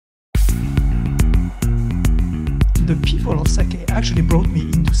the people of sake actually brought me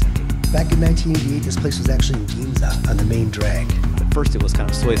into sake. Back in 1988, this place was actually in Ginza on the main drag. At first it was kind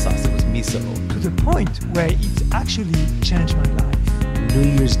of soy sauce, it was miso. To the point where it actually changed my life.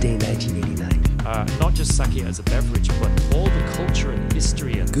 New Year's Day 1989. Not just sake as a beverage, but all the culture and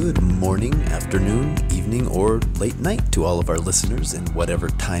history. Good morning, afternoon, evening, or late night to all of our listeners in whatever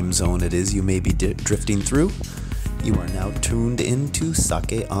time zone it is you may be drifting through. You are now tuned into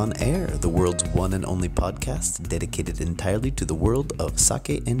Sake on Air, the world's one and only podcast dedicated entirely to the world of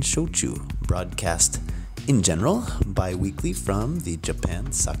sake and shochu, broadcast in general bi-weekly from the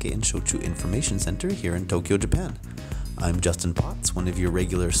Japan Sake and Shochu Information Center here in Tokyo, Japan. I'm Justin Potts, one of your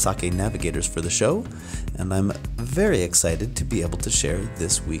regular sake navigators for the show, and I'm very excited to be able to share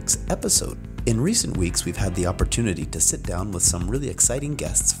this week's episode. In recent weeks, we've had the opportunity to sit down with some really exciting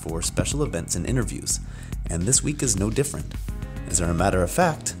guests for special events and interviews, and this week is no different. As a matter of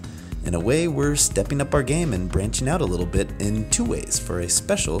fact, in a way, we're stepping up our game and branching out a little bit in two ways for a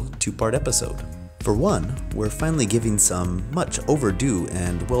special two-part episode. For one, we're finally giving some much overdue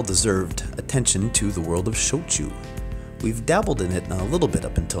and well-deserved attention to the world of shochu. We've dabbled in it a little bit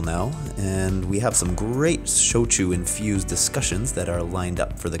up until now, and we have some great shochu-infused discussions that are lined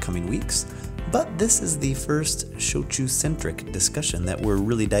up for the coming weeks, but this is the first shochu-centric discussion that we're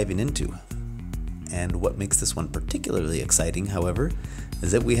really diving into. And what makes this one particularly exciting, however,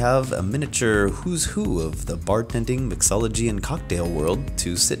 is that we have a miniature who's who of the bartending, mixology, and cocktail world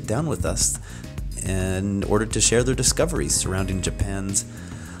to sit down with us in order to share their discoveries surrounding Japan's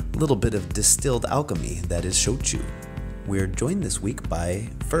little bit of distilled alchemy that is shochu. We're joined this week by,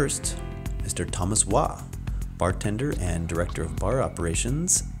 first, Mr. Thomas Waugh, bartender and director of bar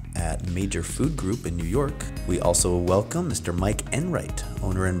operations at Major Food Group in New York. We also welcome Mr. Mike Enright,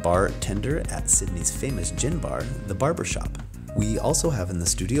 owner and bartender at Sydney's famous gin bar, The Barbershop. We also have in the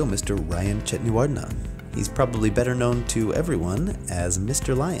studio Mr. Ryan Chetniwardena. He's probably better known to everyone as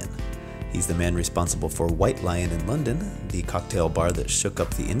Mr. Lion. He's the man responsible for White Lion in London, the cocktail bar that shook up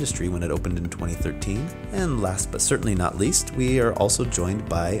the industry when it opened in 2013. And last but certainly not least, we are also joined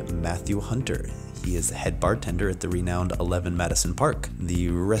by Matthew Hunter. He is the head bartender at the renowned 11 Madison Park, the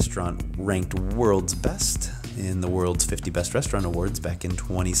restaurant ranked world's best in the world's 50 Best Restaurant Awards back in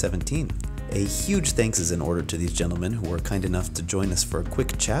 2017. A huge thanks is in order to these gentlemen who were kind enough to join us for a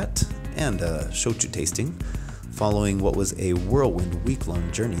quick chat and a shochu tasting, following what was a whirlwind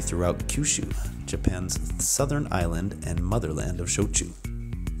week-long journey throughout Kyushu, Japan's southern island and motherland of shochu.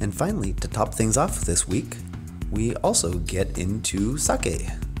 And finally, to top things off this week, we also get into sake.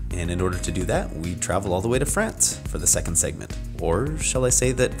 And in order to do that, we travel all the way to France for the second segment. Or shall I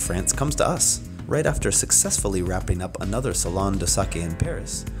say that France comes to us? Right after successfully wrapping up another Salon de Sake in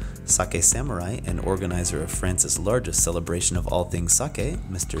Paris, Sake Samurai and organizer of France's largest celebration of all things sake,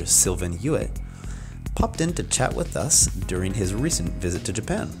 Mr. Sylvain Huet, popped in to chat with us during his recent visit to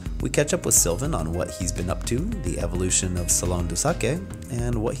Japan. We catch up with Sylvain on what he's been up to, the evolution of Salon du Sake,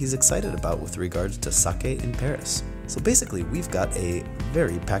 and what he's excited about with regards to sake in Paris. So basically, we've got a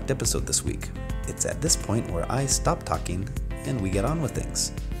very packed episode this week. It's at this point where I stop talking and we get on with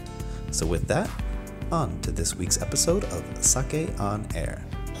things. So with that, on to this week's episode of Sake on Air.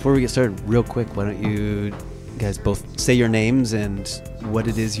 Before we get started, real quick, why don't you guys both say your names and what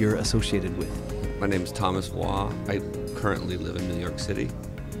it is you're associated with? My name is Thomas Waugh. I currently live in New York City,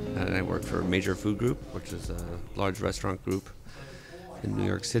 and I work for Major Food Group, which is a large restaurant group in New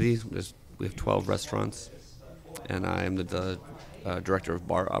York City. We have 12 restaurants, and I am the director of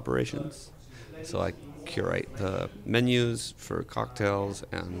bar operations. So I curate the menus for cocktails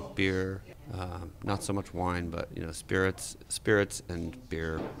and beer, not so much wine, but spirits and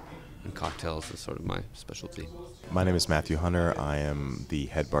beer and cocktails is sort of my specialty. My name is Matthew Hunter. I am the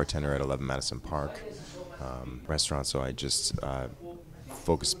head bartender at 11 Madison Park restaurant, so I just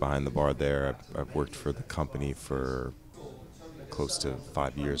focus behind the bar there. I've worked for the company for close to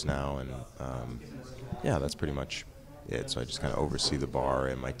 5 years now, and that's pretty much it. So I just kind of oversee the bar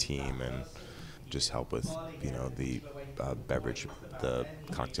and my team and just help with, the beverage, the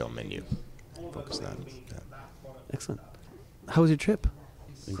cocktail menu. Focus on that. Yeah. Excellent. How was your trip?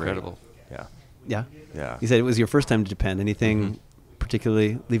 Incredible. Yeah. Yeah? Yeah. You said it was your first time to Japan. Anything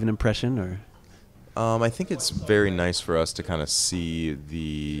particularly leave an impression, or? I think it's very nice for us to kind of see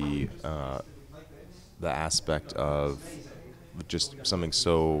the aspect of just something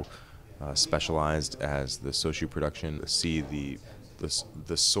so specialized as the shochu production. See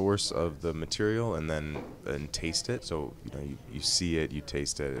the source of the material and taste it. So you see it, you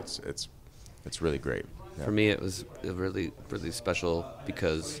taste it. It's really great. Yeah. For me, it was really, really special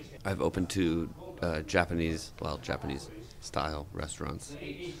because I've opened to Japanese izakaya-style restaurants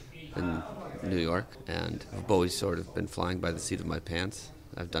in New York, and I've always sort of been flying by the seat of my pants.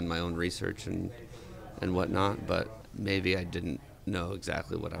 I've done my own research and whatnot, but maybe I didn't know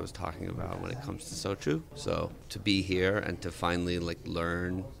exactly what I was talking about when it comes to Shochu. So to be here and to finally like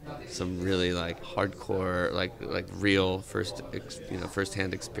learn some really like hardcore, like real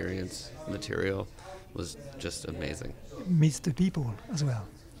first-hand experience material was just amazing. Meets the people as well.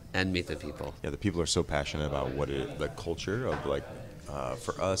 And meet the people. Yeah, the people are so passionate about the culture of like,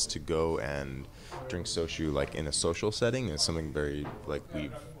 for us to go and drink Shochu like in a social setting is something very like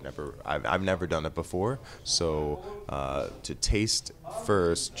I've never done it before. So to taste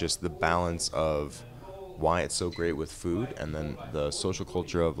first just the balance of why it's so great with food, and then the social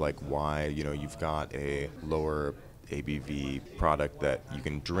culture of like why you've got a lower ABV product that you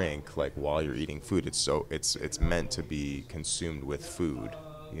can drink like while you're eating food. It's meant to be consumed with food.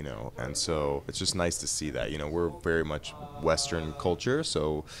 And so it's just nice to see that. We're very much Western culture,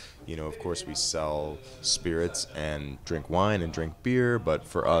 so of course we sell spirits and drink wine and drink beer, but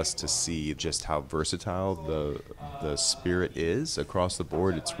for us to see just how versatile the spirit is across the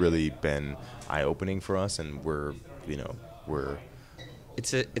board, it's really been eye-opening for us, and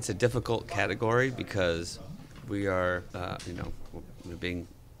it's a difficult category because we are being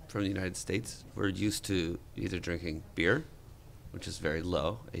from the United States, we're used to either drinking beer, which is very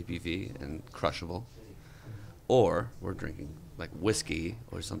low ABV and crushable, or we're drinking like whiskey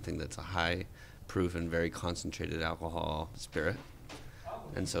or something that's a high proof and very concentrated alcohol spirit.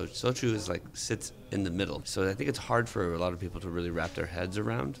 And so Shochu is like sits in the middle. So I think it's hard for a lot of people to really wrap their heads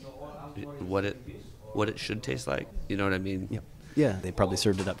around what it should taste like. You know what I mean? Yep. Yeah, they probably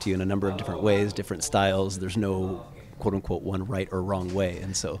served it up to you in a number of different ways, different styles. There's no quote-unquote one right or wrong way,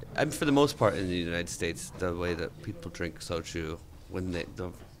 and so for the most part in the United States, the way that people drink Shochu, when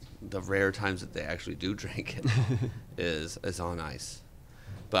the rare times that they actually do drink it, is on ice.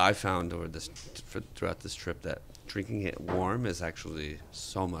 But I found throughout this trip that drinking it warm is actually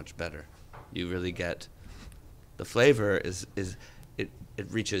so much better. You really get the flavor it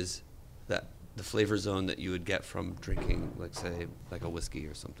reaches the flavor zone that you would get from drinking, like say, like a whiskey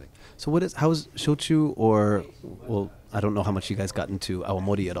or something. So how's Shochu, or, well, I don't know how much you guys got into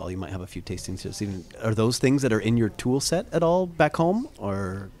awamori at all. You might have a few tastings. Are those things that are in your tool set at all back home,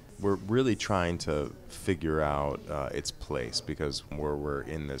 or? We're really trying to figure out its place, because we're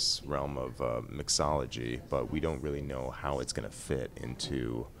in this realm of mixology, but we don't really know how it's going to fit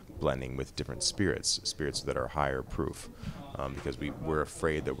into blending with different spirits that are higher proof, because we're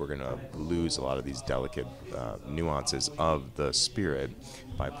afraid that we're going to lose a lot of these delicate nuances of the spirit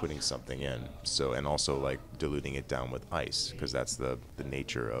by putting something in. So, and also like diluting it down with ice, because that's the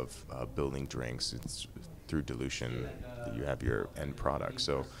nature of building drinks. It's through dilution that you have your end product.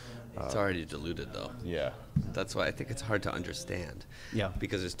 So it's already diluted, though. Yeah. That's why I think it's hard to understand. Yeah.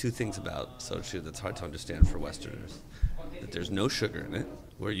 Because there's two things about Shochu that's hard to understand for Westerners. That there's no sugar in it.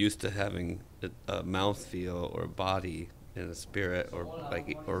 We're used to having a mouthfeel or a body in a spirit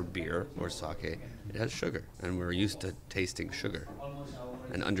or beer or sake. It has sugar, and we're used to tasting sugar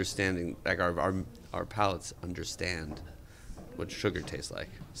and understanding, like our palates understand what sugar tastes like.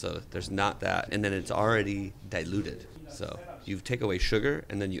 So there's not that, and then it's already diluted. So you take away sugar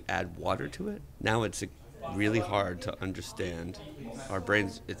and then you add water to it. Now it's really hard to understand. Our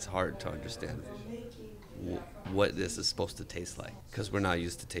brains, it's hard to understand what this is supposed to taste like, because we're not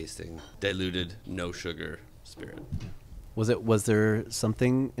used to tasting diluted, no sugar spirit. Was there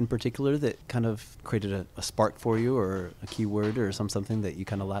something in particular that kind of created a spark for you, or a keyword, or something that you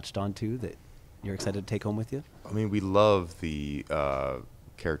kind of latched onto that you're excited to take home with you? I mean, we love the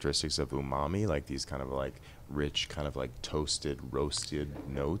characteristics of umami, like these kind of like rich, kind of like toasted, roasted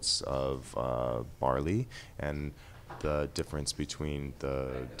notes of barley, and the difference between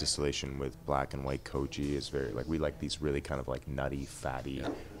the distillation with black and white koji is very like, we like these really kind of like nutty, fatty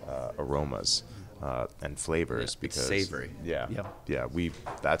aromas and flavors, because it's savory. Yeah.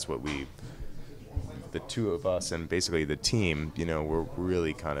 That's what the two of us and basically the team, we're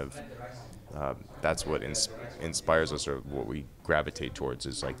really kind of that's what inspires us, or what we gravitate towards,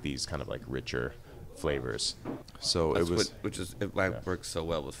 is like these kind of like richer flavors. So that's it was, which is why it works so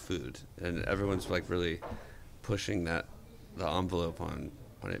well with food, and everyone's like really pushing the envelope on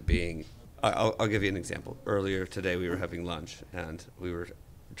it being. I'll give you an example. Earlier today we were having lunch and we were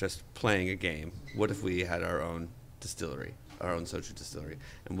just playing a game. What if we had our own distillery, our own Shochu distillery,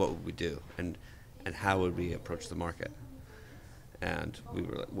 and what would we do, and how would we approach the market? And we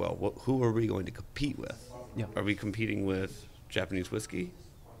were like, well, who are we going to compete with? Yeah. Are we competing with Japanese whiskey?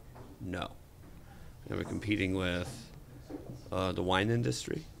 No. Are we competing with the wine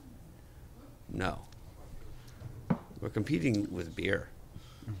industry? No. we're competing with beer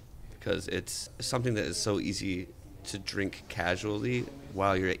because it's something that is so easy to drink casually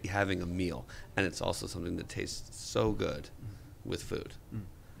while you're having a meal, and it's also something that tastes so good with food.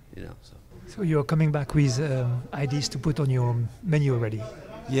 You know, So you're coming back with ideas to put on your menu already.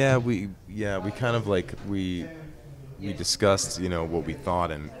 Yeah, we kind of like we discussed, you know, what we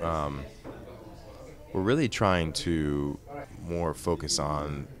thought, and we're really trying to more focus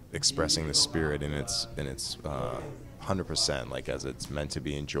on expressing the spirit in its 100%, like as it's meant to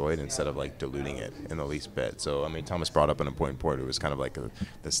be enjoyed, instead of like diluting it in the least bit. So I mean, Thomas brought up an important point. It was kind of like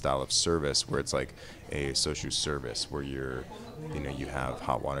the style of service where it's like a Shochu service where you have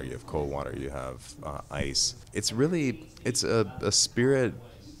hot water, you have cold water, you have ice. It's a spirit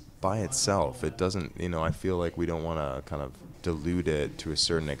by itself. It doesn't, I feel like we don't want to kind of dilute it to a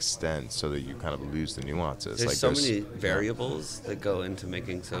certain extent so that you kind of lose the nuances. There's like so many variables that go into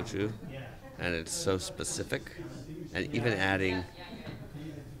making soju, and it's so specific. And even adding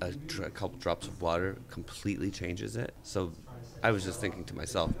a couple drops of water completely changes it. So I was just thinking to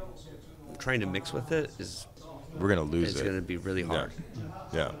myself, trying to mix with it we're gonna lose it. It's gonna be really hard.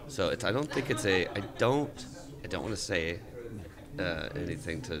 Yeah. So I don't think it's I don't want to say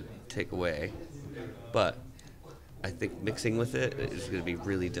anything to take away, but I think mixing with it is going to be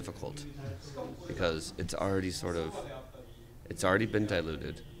really difficult because it's already been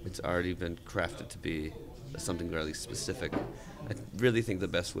diluted. It's already been crafted to be something really specific. I really think the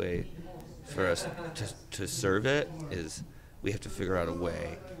best way for us to serve it is we have to figure out a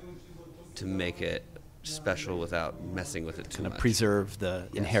way to make it special without messing with it too much. Preserve the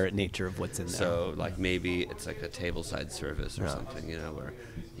inherent nature of what's in there. So like maybe it's like a tableside service or something, where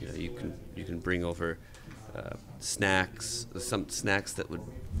you can bring over some snacks that would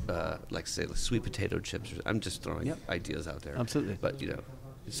like say like sweet potato chips. I'm just throwing ideas out there. Absolutely. But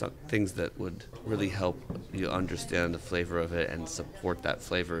some things that would really help you understand the flavor of it and support that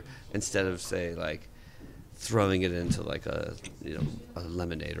flavor instead of say like throwing it into like a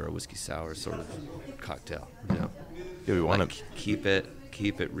lemonade or a whiskey sour sort of cocktail. Yeah, we want to keep it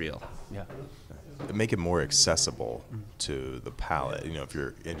real. Yeah. Make it more accessible to the palate. If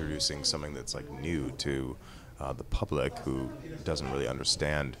you're introducing something that's like new to the public who doesn't really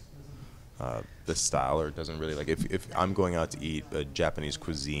understand the style, or doesn't really like, if I'm going out to eat a Japanese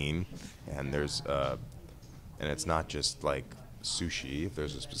cuisine and there's and it's not just like sushi, if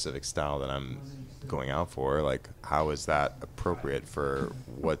there's a specific style that I'm going out for, like how is that appropriate for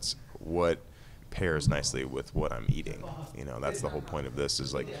what pairs nicely with what I'm eating? That's the whole point of this,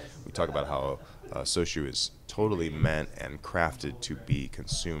 is like we talk about how Shochu is totally meant and crafted to be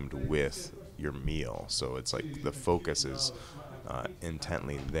consumed with your meal. So it's like the focus is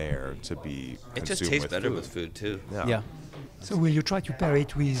intently there to be consumed. It just tastes with better food. with food too. Yeah. So will you try to pair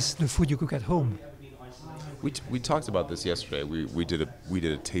it with the food you cook at home? We talked about this yesterday. We did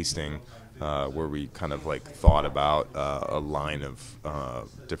a tasting where we kind of like thought about a line of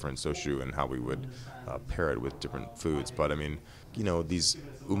different Shochu and how we would pair it with different foods. But I mean, these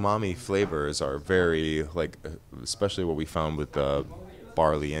umami flavors are very like, especially what we found with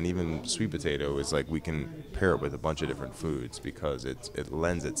barley and even sweet potato, is like we can pair it with a bunch of different foods because it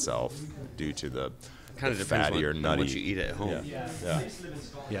lends itself due to the Kind of fatty depends or on nutty. what you eat at home.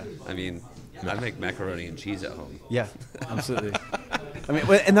 Yeah. I mean, I make macaroni and cheese at home. Yeah, absolutely.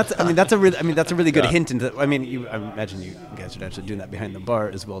 That's a really good hint into. I imagine you guys are actually doing that behind the bar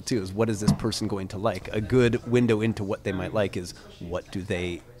as well too. Is what is this person going to like? A good window into what they might like is what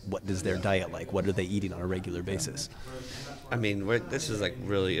does their diet like? What are they eating on a regular basis? I mean, this is like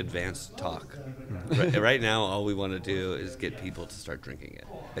really advanced talk. Right now, all we want to do is get people to start drinking it.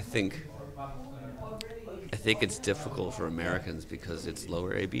 I think it's difficult for Americans because it's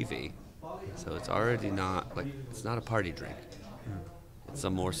lower ABV, so it's already not like, it's not a party drink. It's a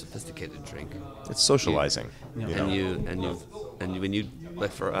more sophisticated drink. It's socializing. And when you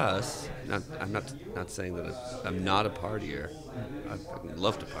like, for us, I'm not saying that I'm not a partier. I fucking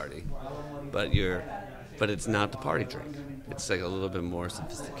love to party, but it's not the party drink. It's like a little bit more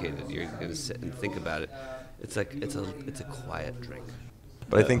sophisticated. You're gonna sit and think about it. It's like it's a quiet drink.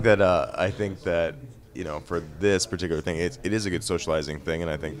 But I think that for this particular thing, it is a good socializing thing,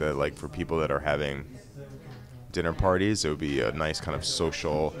 and I think that like for people that are having dinner parties, it would be a nice kind of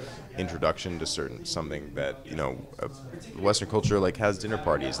social introduction to something that Western culture like has dinner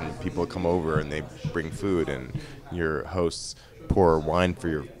parties, and people come over and they bring food, and your hosts pour wine for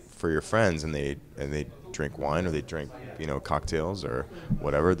your friends, and they drink wine, or they drink cocktails or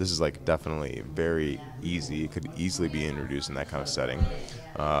whatever. This is like definitely very easy. It could easily be introduced in that kind of setting.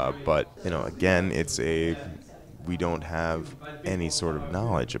 But again, it's a we don't have any sort of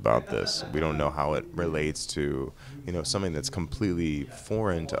knowledge about this. We don't know how it relates to, something that's completely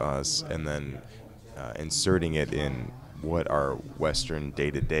foreign to us, and then inserting it in what our Western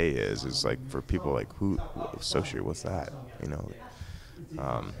day-to-day is like, for people like, Shochu, what's that?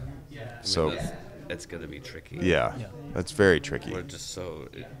 So it's going to be tricky. Yeah, that's very tricky. We're just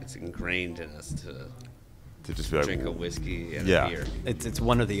it's ingrained in us to just be like, drink a whiskey and yeah. a beer. It's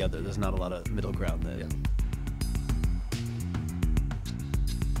one or the other. There's not a lot of middle ground there. Yeah.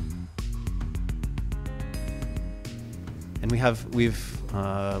 And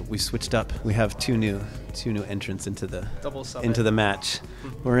we've switched up. We have two new entrants into the match.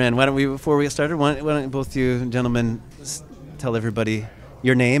 We're in. Why don't we, before we get started, why don't both you gentlemen tell everybody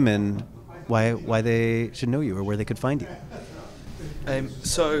your name and why they should know you or where they could find you.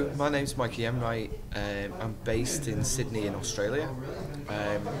 So my name's Mikey Enright. I'm based in Sydney in Australia.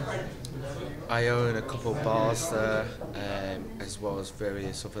 I own a couple of bars there, as well as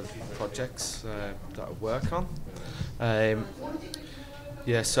various other projects that I work on.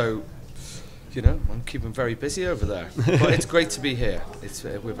 So I'm keeping very busy over there. But it's great to be here.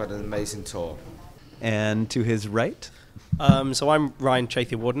 We've had an amazing tour. And to his right? So I'm Ryan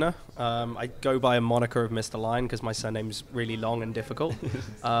Chaithy-Wardner. I go by a moniker of Mr. Lion because my surname's really long and difficult.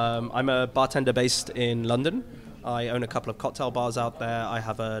 I'm a bartender based in London. I own a couple of cocktail bars out there. I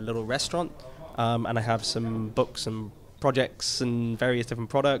have a little restaurant, and I have some books and projects and various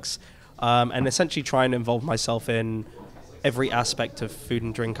different products, and essentially try and involve myself in every aspect of food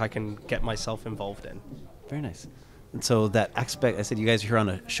and drink I can get myself involved in. Very nice. And so that aspect, I said you guys are here on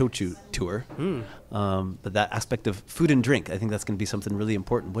a Shochu tour, but that aspect of food and drink, I think that's going to be something really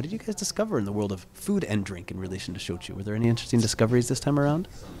important. What did you guys discover in the world of food and drink in relation to Shochu? Were there any interesting discoveries this time around?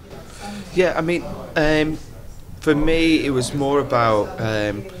 Yeah, I mean, for me, it was more about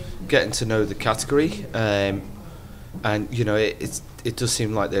getting to know the category, and it does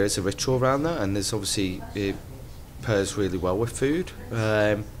seem like there is a ritual around that, and there's obviously it pairs really well with food.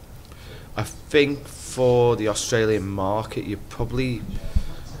 I think for the Australian market, you probably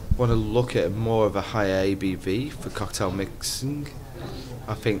want to look at more of a higher ABV for cocktail mixing.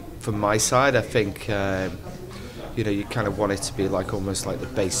 I think from my side, you kind of want it to be like almost like the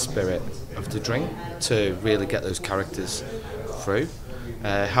base spirit of the drink to really get those characters through.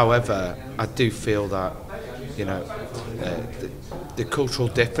 However, I do feel that the cultural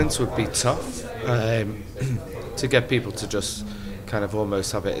difference would be tough to get people to just kind of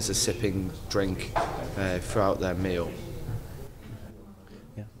almost have it as a sipping drink throughout their meal.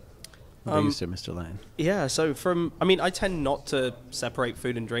 Yeah. What about you, sir, Mr. Lion? Yeah, so I tend not to separate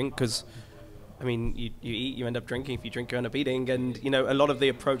food and drink because, you eat, you end up drinking. If you drink, you end up eating. And, a lot of the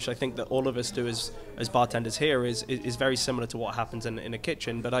approach I think that all of us do as bartenders here is very similar to what happens in a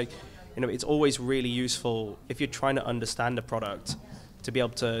kitchen. But it's always really useful if you're trying to understand a product to be able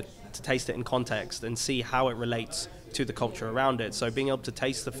to taste it in context and see how it relates to the culture around it. So being able to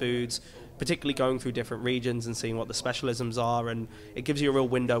taste the foods, particularly going through different regions and seeing what the specialisms are, and it gives you a real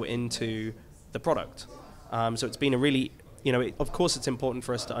window into the product. So it's been a really, of course it's important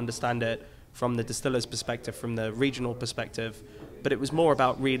for us to understand it from the distiller's perspective, from the regional perspective, but it was more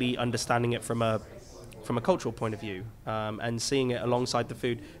about really understanding it from a cultural point of view, and seeing it alongside the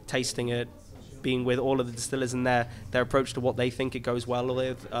food, tasting it, being with all of the distillers and their approach to what they think it goes well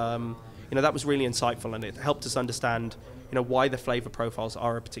with. That was really insightful, and it helped us understand, why the flavor profiles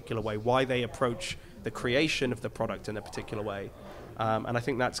are a particular way, why they approach the creation of the product in a particular way. And I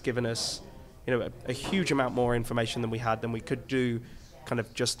think that's given us, a huge amount more information than we could do kind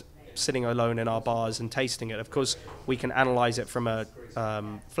of just sitting alone in our bars and tasting it. Of course, we can analyze it from a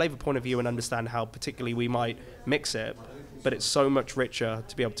flavor point of view and understand how particularly we might mix it, but it's so much richer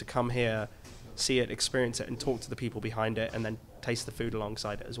to be able to come here, see it, experience it, and talk to the people behind it, and then taste the food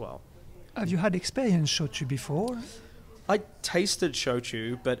alongside it as well. Have you had experience Shochu before? I tasted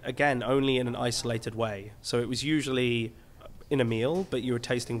Shochu, but again, only in an isolated way. So it was usually in a meal, but you were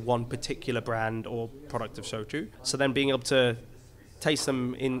tasting one particular brand or product of Shochu. So then being able to taste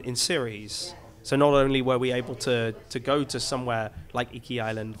them in series. So not only were we able to go to somewhere like Iki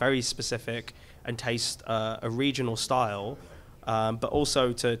Island, very specific, and taste a regional style, but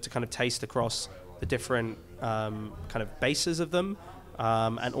also to kind of taste across the different kind of bases of them,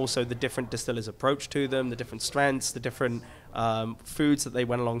 and also the different distillers' approach to them, the different strengths, the different foods that they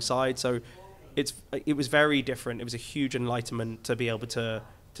went alongside. So it was very different. It was a huge enlightenment to be able to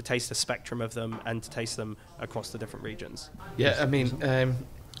taste the spectrum of them and to taste them across the different regions. Yeah,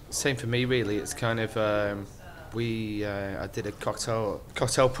 same for me really. It's kind of I did a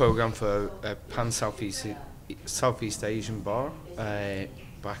cocktail program for a pan Southeast Asian bar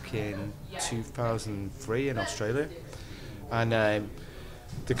back in 2003 in Australia, and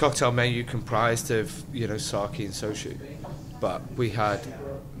the cocktail menu comprised of sake and Shochu, but we had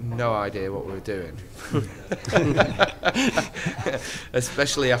no idea what we were doing,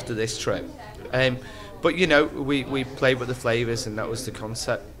 especially after this trip. But we played with the flavors, and that was the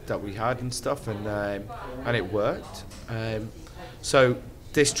concept that we had and stuff, and it worked. So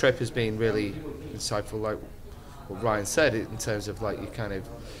this trip has been really insightful, like what Ryan said, in terms of like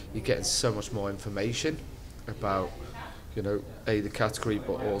you're getting so much more information about the category,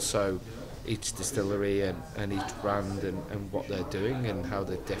 but also each distillery and each brand and what they're doing and how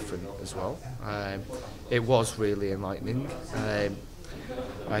they're different as well. It was really enlightening, and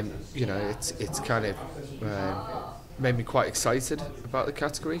it's kind of made me quite excited about the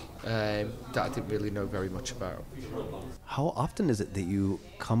category that I didn't really know very much about. How often is it that you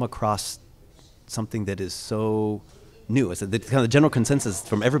come across something that is so new? So the kind of general consensus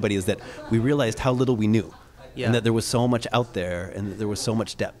from everybody is that we realized how little we knew. Yeah. And that there was so much out there, and that there was so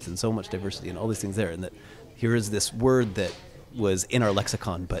much depth and so much diversity and all these things there, and that here is this word that was in our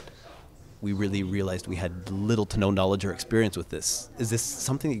lexicon, but we really realized we had little to no knowledge or experience with this. Is this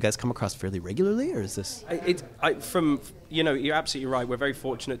something that you guys come across fairly regularly, or is this? You're absolutely right. We're very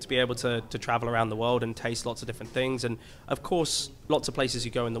fortunate to be able to travel around the world and taste lots of different things, and of course, lots of places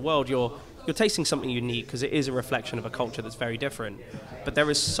you go in the world, you're tasting something unique because it is a reflection of a culture that's very different. But there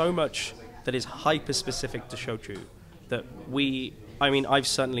is so much that is hyper-specific to Shochu that I've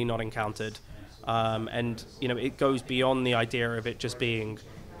certainly not encountered. And it goes beyond the idea of it just being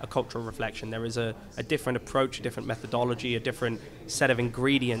a cultural reflection. There is a different approach, a different methodology, a different set of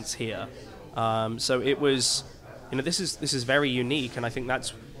ingredients here. So it was, this is very unique, and I think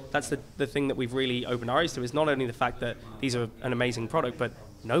that's the thing that we've really opened our eyes to, is not only the fact that these are an amazing product, but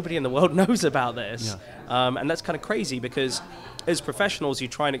nobody in the world knows about this. Yeah. And that's kind of crazy, because as professionals, you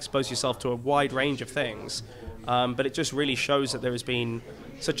try and expose yourself to a wide range of things, but it just really shows that there has been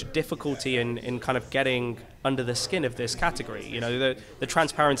such a difficulty in kind of getting under the skin of this category. The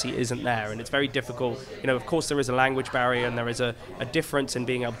transparency isn't there, and it's very difficult. Of course, there is a language barrier, and there is a difference in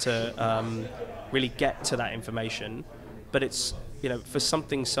being able to really get to that information. But it's, for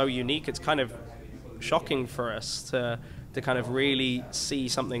something so unique, it's kind of shocking for us to kind of really see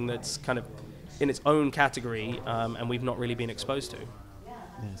something that's kind of in its own category, and we've not really been exposed to.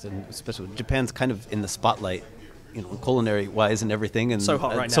 Yes, and especially Japan's kind of in the spotlight, culinary wise and everything, and so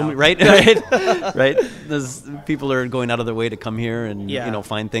hot right now. Right. There's people are going out of their way to come here and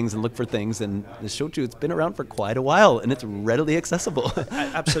find things and look for things. And the Shochu, it's been around for quite a while, and it's readily accessible.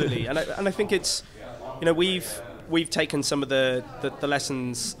 Absolutely, and I think it's, we've taken some of the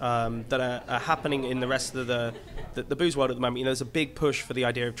lessons that are happening in the rest of the booze world at the moment. There's a big push for the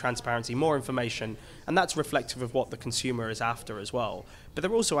idea of transparency, more information, and that's reflective of what the consumer is after as well. But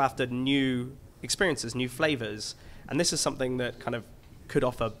they're also after new experiences, new flavors, and this is something that kind of could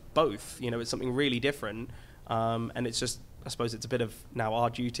offer both. It's something really different, and it's just, I suppose it's a bit of now our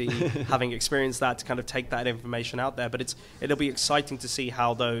duty, having experienced that, to kind of take that information out there. But it'll be exciting to see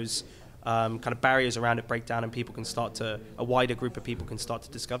how those kind of barriers around it break down, and people can a wider group of people can start to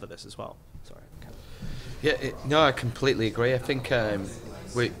discover this as well. Sorry. No, I completely agree. I think I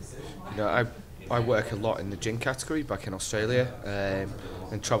work a lot in the gin category back in Australia,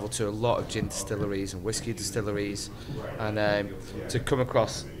 and travel to a lot of gin distilleries and whiskey distilleries, and to come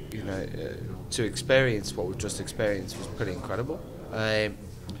across, to experience what we've just experienced was pretty incredible. And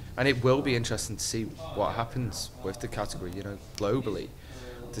it will be interesting to see what happens with the category, globally,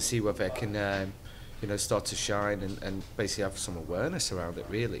 to see whether it can, start to shine and basically have some awareness around it,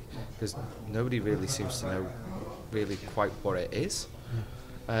 really, because nobody really seems to know really quite what it is.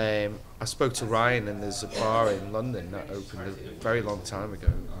 I spoke to Ryan, and there's a bar in London that opened a very long time ago,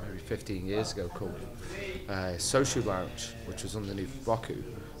 maybe 15 years ago, called Shochu Lounge, which was underneath Roku,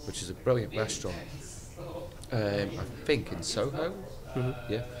 which is a brilliant restaurant, I think in Soho.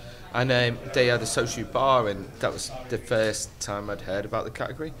 Mm-hmm. Yeah. And they had a Shochu bar, and that was the first time I'd heard about the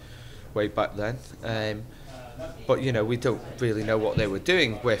category, way back then. But we don't really know what they were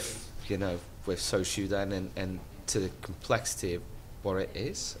doing with Shochu then, and to the complexity of what it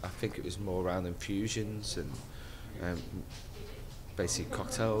is. I think it was more around infusions and basic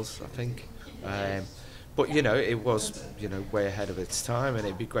cocktails, I think. But it was way ahead of its time, and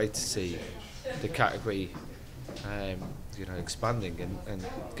it'd be great to see the category expanding and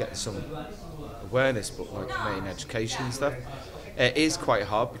getting some awareness, but like main education and stuff. It is quite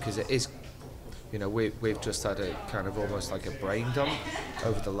hard, because it is, we've just had a kind of almost like a brain dump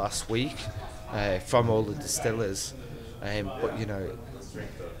over the last week from all the distillers. But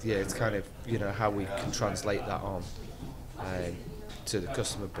it's kind of how we can translate that on to the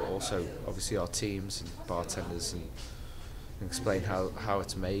customer, but also obviously our teams and bartenders, and explain how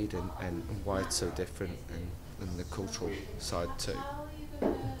it's made and why it's so different, and the cultural side too.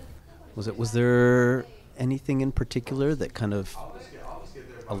 Was there anything in particular that kind of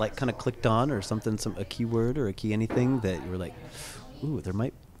a light kind of clicked on, or something, a keyword or a key anything that you were like, ooh, there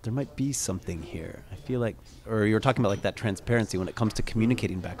might be something here? I feel like, or you were talking about like that transparency when it comes to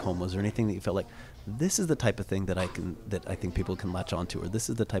communicating back home. Was there anything that you felt like, this is the type of thing that I think people can latch onto, or this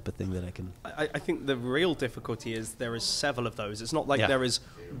is the type of thing that I can? I think the real difficulty is there is several of those. It's not like Yeah. there is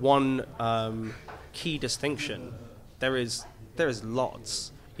one key distinction. There is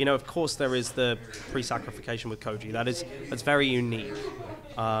lots. You know, of course, there is the pre-sacrification with koji. That's very unique.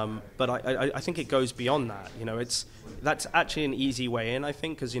 But I think it goes beyond that. You know, that's actually an easy way in, I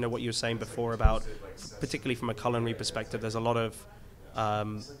think, because, you know, what you were saying before about, particularly from a culinary perspective, there's a lot of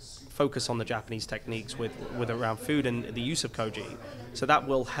focus on the Japanese techniques with around food and the use of koji. So that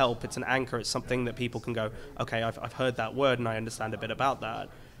will help. It's an anchor. It's something that people can go, okay, I've heard that word and I understand a bit about that.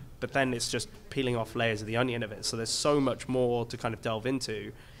 But then it's just peeling off layers of the onion of it. So there's so much more to kind of delve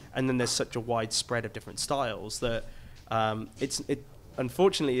into. And then there's such a wide spread of different styles that it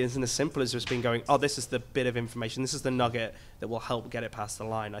unfortunately isn't as simple as just being going, oh, this is the bit of information, this is the nugget that will help get it past the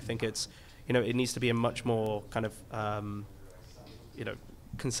line. I think it's, you know, it needs to be a much more kind of, you know,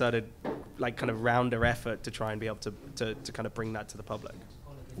 concerted, like kind of rounder effort to try and be able to kind of bring that to the public.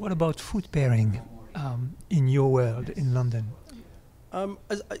 What about food pairing in your world in London?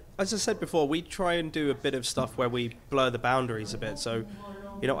 As I said before, we try and do a bit of stuff where we blur the boundaries a bit. So,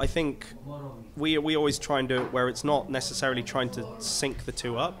 you know, I think we always try and do it where it's not necessarily trying to sync the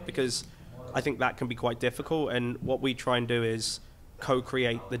two up, because I think that can be quite difficult. And what we try and do is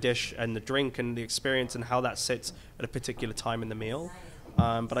co-create the dish and the drink and the experience and how that sits at a particular time in the meal.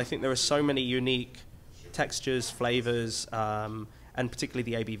 But I think there are so many unique textures, flavors, and particularly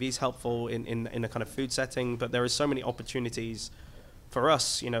the ABV is helpful in a kind of food setting. But there are so many opportunities for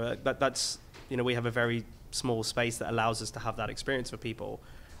us, you know, that's, you know, we have a very small space that allows us to have that experience for people.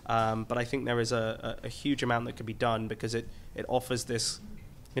 But I think there is a huge amount that could be done, because it offers this,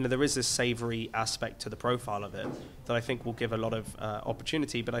 you know, there is this savory aspect to the profile of it that I think will give a lot of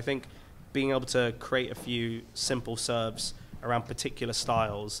opportunity. But I think being able to create a few simple serves around particular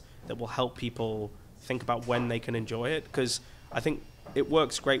styles that will help people think about when they can enjoy it, because I think it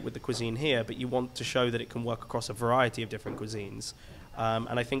works great with the cuisine here, but you want to show that it can work across a variety of different cuisines.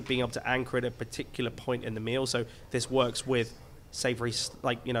 And I think being able to anchor it at a particular point in the meal, so this works with savory,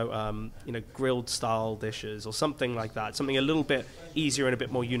 like, you know, grilled style dishes or something like that, something a little bit easier and a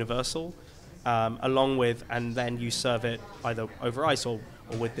bit more universal, along with, and then you serve it either over ice or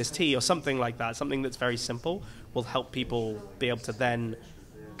with this tea or something like that, something that's very simple, will help people be able to then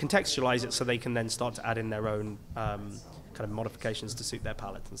contextualize it so they can then start to add in their own kind of modifications to suit their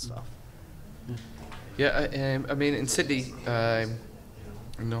palates and stuff. Yeah, I mean, in Sydney,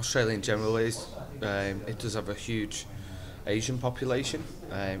 in Australia in general, it does have a huge Asian population,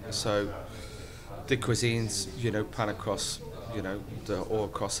 so the cuisines, you know, pan across, you know, all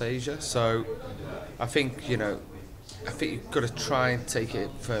across Asia. So I think, you know, you've got to try and take it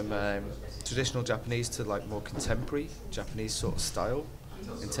from traditional Japanese to like more contemporary Japanese sort of style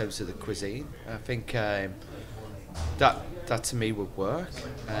in terms of the cuisine. I think that to me would work.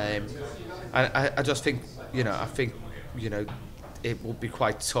 And I just think, you know, it will be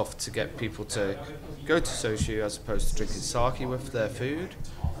quite tough to get people to go to Shochu as opposed to drinking sake with their food.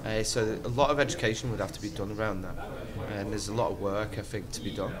 So a lot of education would have to be done around that. And there's a lot of work, I think, to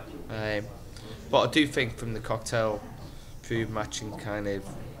be done. But I do think from the cocktail food matching kind of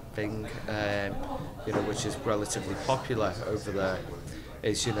thing, you know, which is relatively popular over there,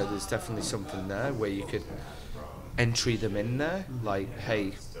 is, you know, there's definitely something there where you could entry them in there, like,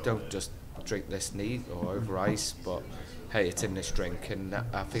 hey, don't just drink this neat or over ice, but hey, it's in this drink. And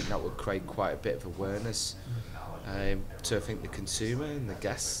I think that would create quite a bit of awareness to, I think, the consumer and the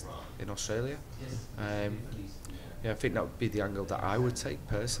guests in Australia. Yeah, I think that would be the angle that I would take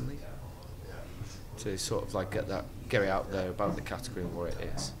personally, to sort of like get it out there about the category and what it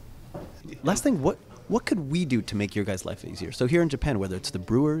is. Last thing, what could we do to make your guys' life easier? So here in Japan, whether it's the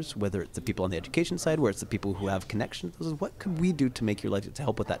brewers, whether it's the people on the education side, whether it's the people who have connections, what could we do to make your life, to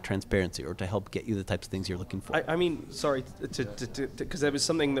help with that transparency, or to help get you the types of things you're looking for? I mean, sorry, because there was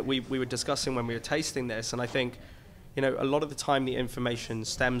something that we were discussing when we were tasting this, and I think, you know, a lot of the time the information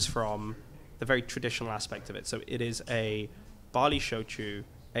stems from the very traditional aspect of it. So it is a barley shochu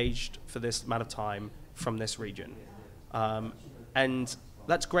aged for this amount of time from this region. And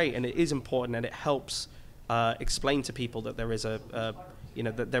that's great, and it is important, and it helps explain to people that there is that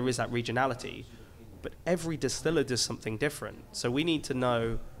there is that regionality. but every distiller does something different. So we need to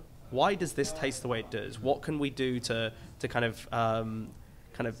know, why does this taste the way it does? What can we do to kind of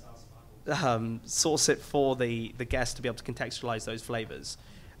source it for the guest to be able to contextualize those flavors?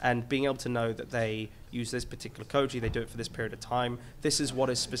 And being able to know that they use this particular koji, they do it for this period of time, this is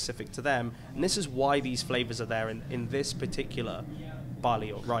what is specific to them, and this is why these flavors are there in this particular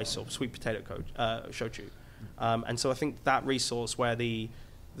barley or rice or sweet potato shochu. And so I think that resource where the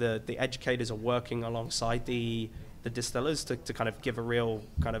educators are working alongside the distillers to kind of give a real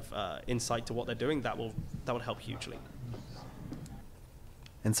kind of insight to what they're doing, that will help hugely.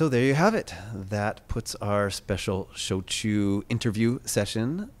 And so there you have it. That puts our special Shochu interview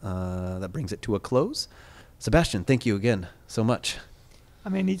session. That brings it to a close. Sebastian, thank you again so much. I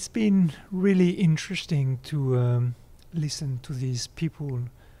mean, it's been really interesting to listen to these people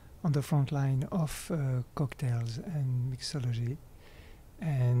on the front line of cocktails and mixology.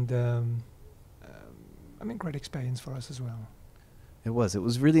 And I mean, great experience for us as well. It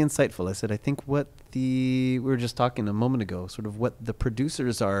was really insightful. I said, I think we were just talking a moment ago, sort of what the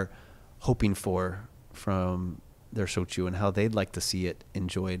producers are hoping for from their shochu and how they'd like to see it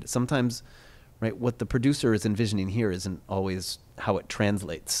enjoyed. Sometimes, right, what the producer is envisioning here isn't always how it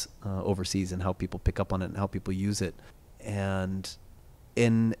translates overseas and how people pick up on it and how people use it. And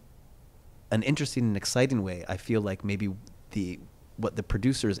in an interesting and exciting way, I feel like maybe what the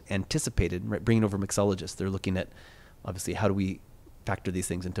producers anticipated, right, bringing over mixologists, they're looking at, obviously, how do we factor these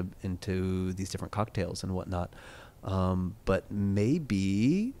things into these different cocktails and whatnot. But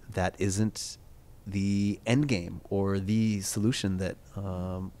maybe that isn't the end game or the solution that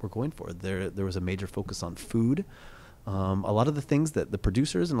we're going for. There was a major focus on food. A lot of the things that the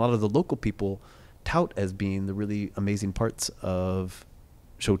producers and a lot of the local people tout as being the really amazing parts of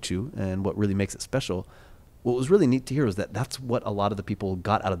shochu and what really makes it special. What was really neat to hear was that that's what a lot of the people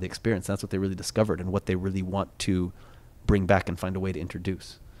got out of the experience. That's what they really discovered and what they really want to bring back and find a way to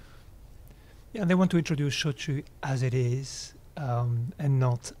introduce. Yeah, and they want to introduce shochu as it is, and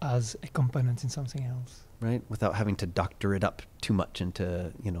not as a component in something else. Right, without having to doctor it up too much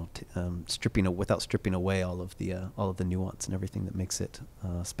into, without stripping away all of the nuance and everything that makes it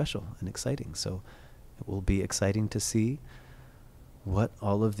special and exciting. So it will be exciting to see what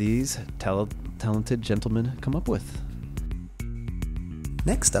all of these talented gentlemen come up with.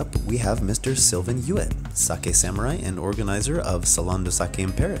 Next up, we have Mr. Sylvain Huet, sake samurai and organizer of Salon de Sake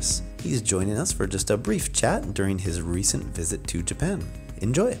in Paris. He's joining us for just a brief chat during his recent visit to Japan.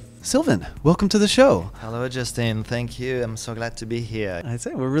 Enjoy. Sylvain, welcome to the show. Hello, Justin. Thank you. I'm so glad to be here. I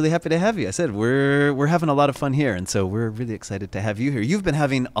said we're really happy to have you. I said we're having a lot of fun here, and so we're really excited to have you here. You've been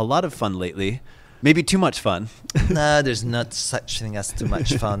having a lot of fun lately. Maybe too much fun. No, there's not such thing as too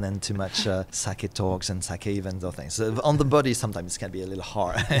much fun and too much sake talks and sake events or things. So on the body, sometimes it can be a little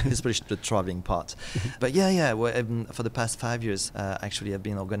hard, especially the traveling part. But yeah, for the past 5 years, actually, I've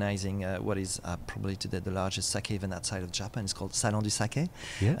been organizing what is probably today the largest sake event outside of Japan. It's called Salon du Sake.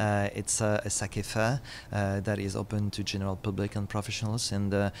 Yeah. It's a sake fair that is open to general public and professionals.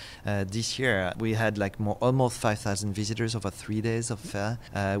 And this year, we had almost 5,000 visitors over 3 days of fair.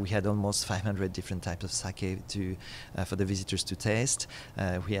 We had almost 500 different types of sake for the visitors to taste.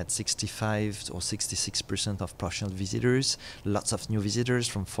 We had 65 or 66% of professional visitors, lots of new visitors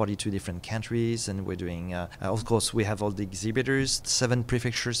from 42 different countries, and we're doing, of course, we have all the exhibitors. 7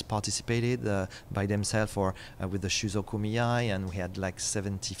 prefectures participated by themselves with the Shuzoku Miyai, and we had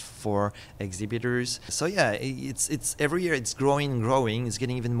 74 exhibitors. So yeah, it's every year it's growing. It's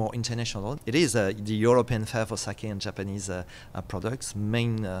getting even more international. It is the European fair for sake and Japanese products.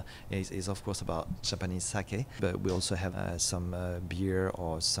 Main is of course about Japanese sake, but we also have some beer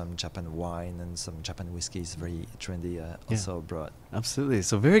or some Japan wine and some Japan whiskey is very trendy also abroad. Absolutely.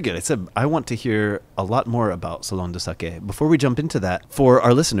 So very good. I said I want to hear a lot more about Salon de Sake. Before we jump into that, for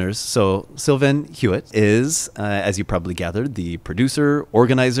our listeners, so Sylvain Huet is, as you probably gathered, the producer,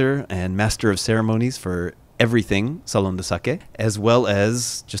 organizer, and master of ceremonies for everything Salon de Sake, as well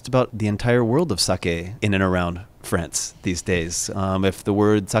as just about the entire world of sake in and around France these days. If the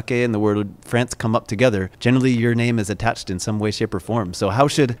word sake and the word France come up together, generally your name is attached in some way, shape, or form. So how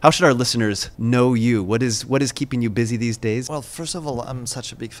should our listeners know you? What is keeping you busy these days? Well, first of all, I'm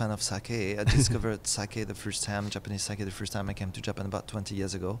such a big fan of sake. I discovered sake the first time, Japanese sake the first time I came to Japan about 20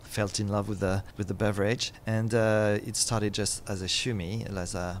 years ago. Fell in love with the beverage, and it started just as a shumi,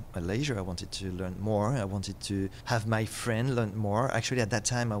 as a leisure. I wanted to learn more. I wanted to have my friend learn more. Actually, at that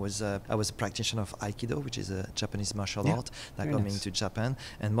time, I was a practitioner of Aikido, which is a Japanese martial art that coming to Japan,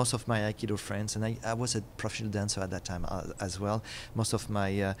 and most of my Aikido friends, and I was a professional dancer at that time as well. Most of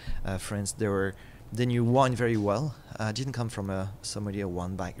my friends, they were They knew wine very well. I didn't come from a sommelier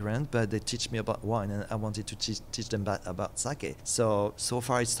wine background, but they teach me about wine, and I wanted to teach them about sake. So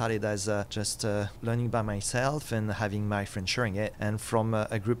far it started as just learning by myself and having my friends sharing it. And from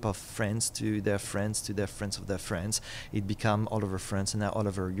a group of friends to their friends to their friends of their friends, it became all over France and now all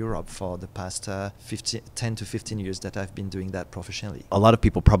over Europe for the past 10 to 15 years that I've been doing that professionally. A lot of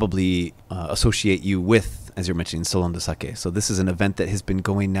people probably associate you with, as you're mentioning, Salon de Sake. So this is an event that has been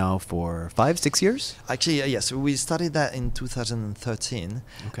going now for 5-6 years? Actually, yes. We started that in 2013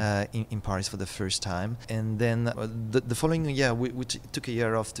 in Paris for the first time. And then the following year, we took a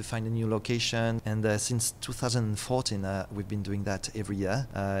year off to find a new location. And since 2014, we've been doing that every year.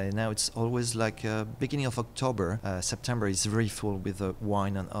 Now it's always like beginning of October. September is very full with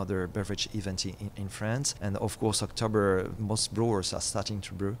wine and other beverage events in France. And of course, October, most brewers are starting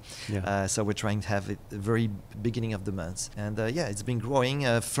to brew. Yeah. So we're trying to have it the very beginning of the month. And it's been growing.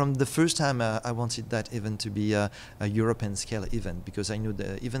 From the first time, I wanted that event to be a European scale event, because I knew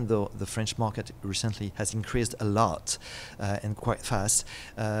that even though the French market recently has increased a lot and quite fast,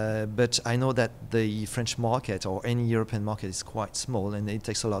 but I know that the French market or any European market is quite small, and it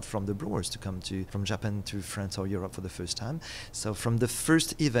takes a lot from the brewers to come from Japan to France or Europe for the first time. So from the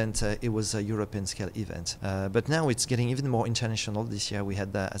first event, it was a European scale event. But now it's getting even more international. This year we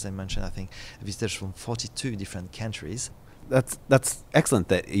had, as I mentioned, I think visitors from 42 different countries. That's excellent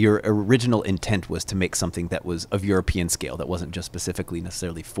that your original intent was to make something that was of European scale, that wasn't just specifically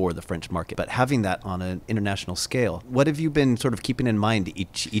necessarily for the French market, but having that on an international scale. What have you been sort of keeping in mind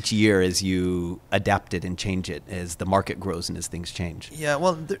each year as you adapt it and change it, as the market grows and as things change? Yeah,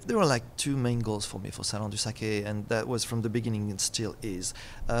 well, there were like two main goals for me for Salon du Sake, and that was from the beginning and still is.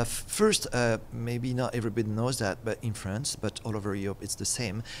 First, maybe not everybody knows that, but in France, but all over Europe, it's the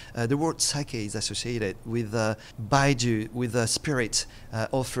same. The word sake is associated with baijiu, with a spirit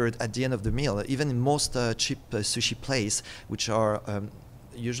offered at the end of the meal. Even in most cheap sushi places, which are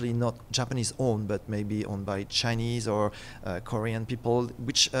usually not Japanese owned, but maybe owned by Chinese or Korean people,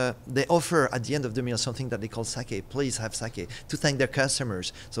 which they offer at the end of the meal something that they call sake. Please have sake, to thank their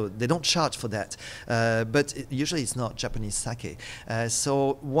customers. So they don't charge for that, but usually it's not Japanese sake.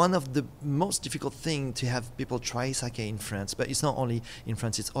 So one of the most difficult thing to have people try sake in France, but it's not only in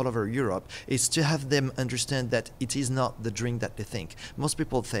France, it's all over Europe, is to have them understand that it is not the drink that they think. Most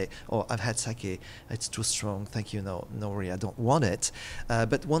people say, oh, I've had sake, it's too strong, thank you, no really, I don't want it.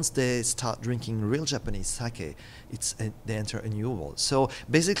 But once they start drinking real Japanese sake, they enter a new world. So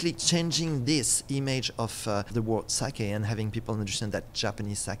basically changing this image of the word sake and having people understand that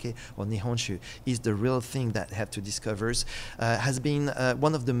Japanese sake or Nihonshu is the real thing that they have to discover has been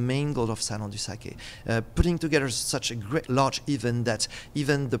one of the main goals of Salon du Sake. Putting together such a great large event that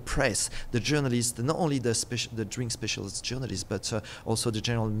even the press, the journalists, not only the drink specialist journalists, but also the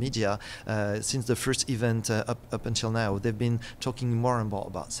general media, since the first event up until now, they've been talking more and more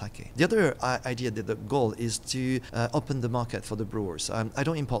about sake. The other idea, the goal, is to open the market for the brewers. I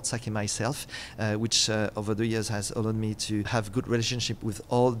don't import sake myself, which over the years has allowed me to have good relationship with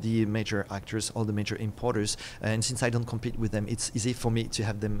all the major actors, all the major importers, and since I don't compete with them, it's easy for me to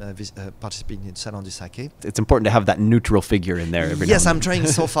have them participate in Salon du Sake. It's important to have that neutral figure in there every Yes, now I'm trying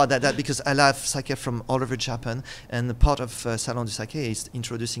so far that because I love sake from all over Japan, and part of Salon du Sake is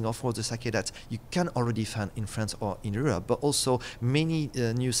introducing, of course, the sake that you can already find in France or in Europe, but also many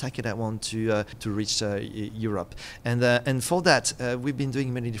new sake that want to reach Europe, and for that we've been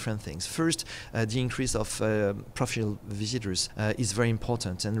doing many different things. First, the increase of professional visitors is very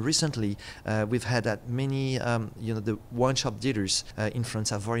important, and recently we've had that many the wine shop dealers in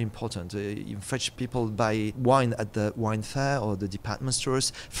France are very important. French people buy wine at the wine fair or the department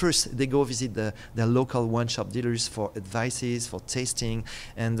stores. First, they go visit their local wine shop dealers for advices, for tasting,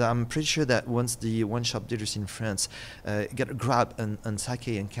 and I'm pretty sure that once the wine shop dealers in France get a grab on sake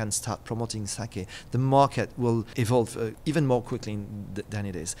and can start promoting sake, the market will evolve even more quickly than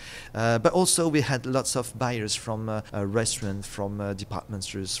it is. But also we had lots of buyers from restaurants, from department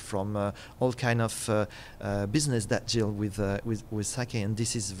stores, from all kind of business that deal with sake, and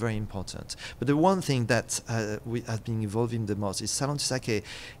this is very important. But the one thing that we have been evolving the most is Salon du Sake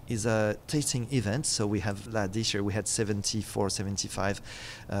is a tasting event. So we have this year we had 75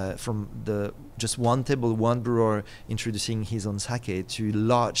 from just one table, one brewer introducing his own sake. sake to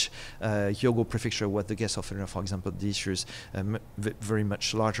large Hyogo prefecture, what the guests offer, for example, dishes very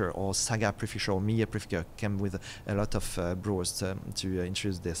much larger, or Saga prefecture or Mie prefecture came with a lot of brewers to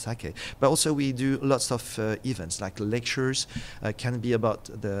introduce their sake. But also we do lots of events like lectures, can be about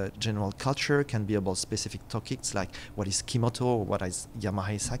the general culture, can be about specific topics like what is Kimoto or what is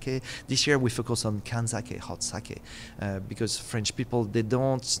Yamaha sake. This year we focus on Kanzake, hot sake, because French people, they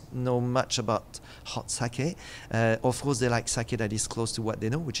don't know much about hot sake. Of course, they like sake that is close to what they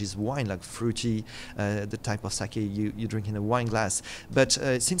know, which is wine, like fruity, the type of sake you drink in a wine glass. But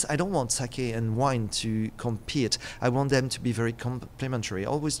since I don't want sake and wine to compete, I want them to be very complementary. I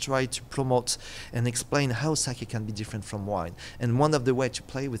always try to promote and explain how sake can be different from wine. And one of the ways to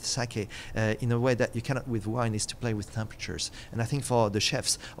play with sake in a way that you cannot with wine is to play with temperatures. And I think for the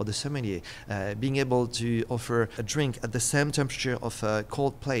chefs or the sommelier, being able to offer a drink at the same temperature of a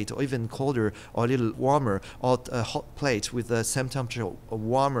cold plate, or even colder or a little warmer, or a hot plate with the same temperature or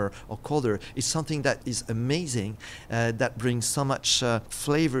warmer or colder, is something that is amazing, that brings so much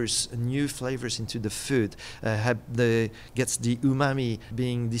flavors, new flavors into the food, gets the umami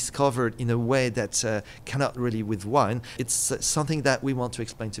being discovered in a way that cannot really with wine. It's something that we want to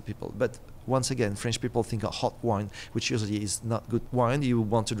explain to people. But once again, French people think of hot wine, which usually is not good wine. You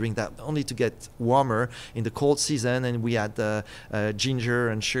want to drink that only to get warmer in the cold season, and we add ginger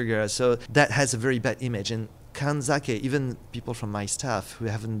and sugar. So that has a very bad image. And Kanzake, even people from my staff who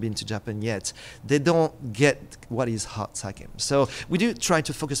haven't been to Japan yet, they don't get what is hot sake. So we do try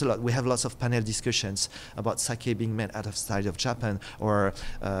to focus a lot. We have lots of panel discussions about sake being made out of style of Japan, or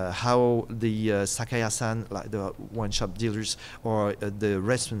how the sakaya-san, like the wine shop dealers or the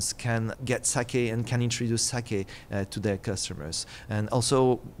restaurants, can get sake and can introduce sake to their customers. And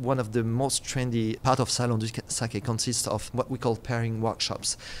also, one of the most trendy part of Salon du Sake consists of what we call pairing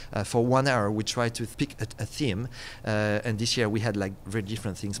workshops. For 1 hour, we try to pick a theme, and this year we had like very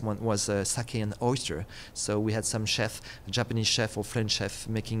different things. One was sake and oyster, so we had some Japanese chef or French chef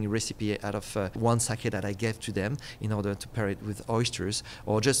making a recipe out of one sake that I gave to them in order to pair it with oysters,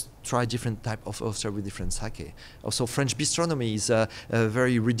 or just try different type of oyster with different sake. Also, French bistronomy is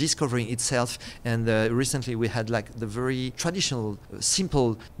very rediscovering itself, and recently we had like the very traditional,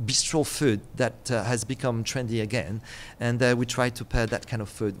 simple bistro food that has become trendy again, and we tried to pair that kind of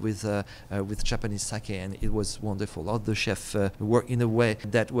food with Japanese sake, and it was wonderful. All the chefs worked in a way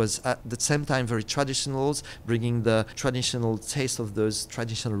that was at the same time very traditional, bringing the traditional taste of those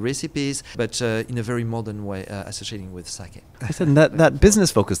traditional recipes, but in a very modern way, associating with sake. I said that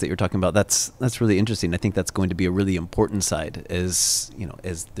business focus that you're talking about, that's really interesting. I think that's going to be a really important side. It's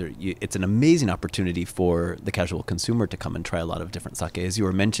an amazing opportunity for the casual consumer to come and try a lot of different sake. As you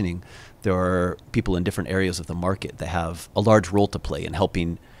were mentioning, there are people in different areas of the market that have a large role to play in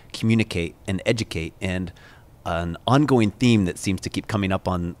helping communicate and educate. And an ongoing theme that seems to keep coming up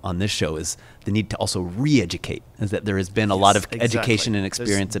on this show is the need to also re-educate, is that there has been a lot of education and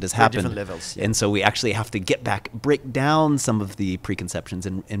experience that has happened. Levels, and so we actually have to get back, break down some of the preconceptions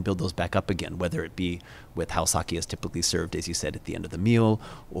and build those back up again, whether it be with how sake is typically served, as you said, at the end of the meal,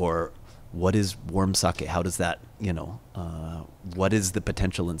 or what is warm sake? How does that, what is the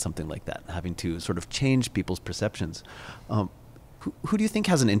potential in something like that? Having to sort of change people's perceptions. Who do you think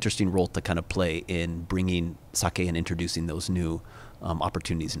has an interesting role to kind of play in bringing sake and introducing those new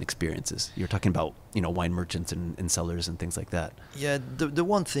opportunities and experiences? You're talking about, wine merchants and sellers and things like that. Yeah, the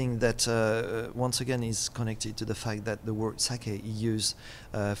one thing that once again is connected to the fact that the word sake used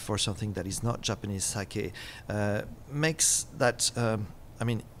for something that is not Japanese sake makes that,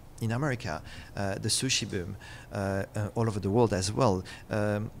 in America, the sushi boom, all over the world as well,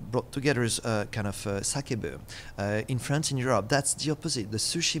 brought together a kind of sake boom. In France, in Europe, that's the opposite. The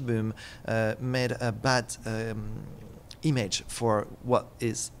sushi boom made a bad image for what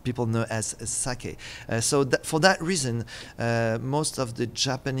is people know as sake. So for that reason, most of the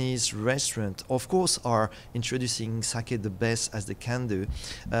Japanese restaurants, of course, are introducing sake the best as they can do.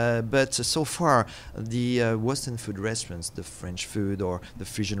 But so far, the Western food restaurants, the French food or the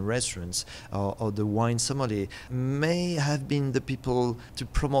fusion restaurants or the wine sommelier may have been the people to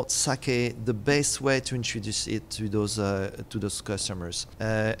promote sake the best way to introduce it to those customers.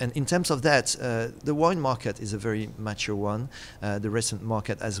 And in terms of that, the wine market is a very mature one, the restaurant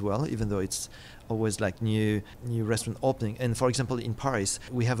market as well, even though it's always like new restaurant opening. And for example, in Paris,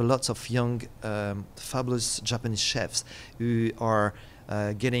 we have lots of young, fabulous Japanese chefs who are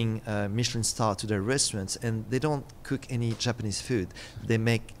getting Michelin star to their restaurants, and they don't cook any Japanese food. They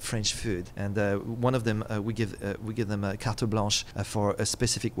make French food, and one of them we give them a carte blanche for a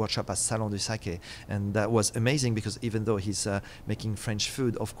specific workshop at Salon du Sake, and that was amazing because even though he's making French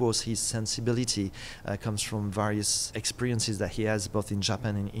food, of course his sensibility comes from various experiences that he has both in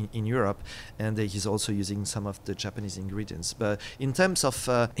Japan and in Europe, and he's also using some of the Japanese ingredients. But in terms of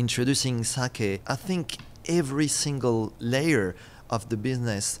introducing sake, I think every single layer of the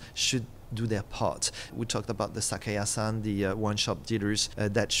business should do their part. We talked about the izakaya-san, the wine shop dealers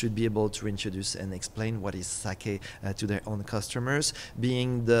that should be able to introduce and explain what is sake to their own customers,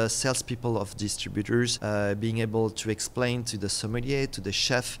 being the salespeople of distributors, being able to explain to the sommelier, to the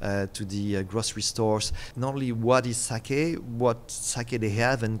chef, to the grocery stores, not only what is sake, what sake they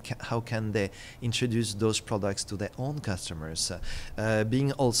have, and how can they introduce those products to their own customers,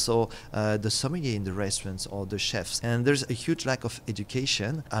 being also the sommelier in the restaurants or the chefs. And there's a huge lack of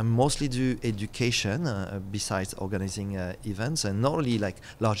education. I mostly do education besides organizing events, and not only like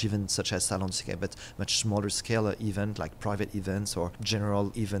large events such as Salon du Sake, but much smaller scale event like private events or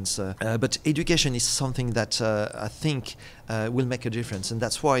general events. But education is something that I think will make a difference, and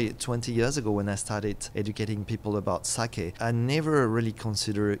that's why 20 years ago when I started educating people about sake, I never really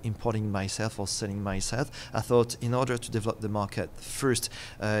considered importing myself or selling myself. I thought in order to develop the market, first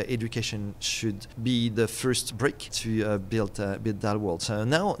education should be the first brick to build that world. So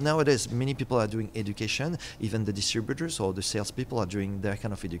nowadays many people are doing education, even the distributors or the salespeople are doing their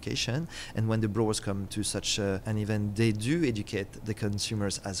kind of education, and when the brewers come to such an event, they do educate the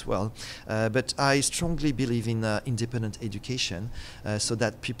consumers as well. But I strongly believe in independent education so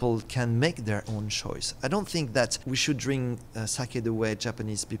that people can make their own choice. I don't think that we should drink sake the way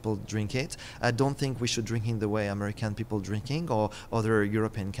Japanese people drink it. I don't think we should drink it the way American people drinking or other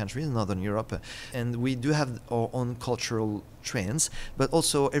European countries, Northern Europe. And we do have our own cultural trends, but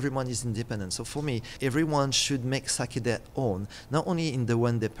also everyone is independent. So for me, everyone should make sake their own, not only in the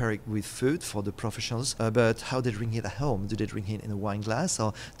one they pair it with food for the professionals, but how they drink it at home. Do they drink it in a wine glass,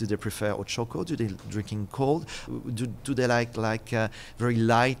 or do they prefer ochoko? Do they drink it cold? Do they like very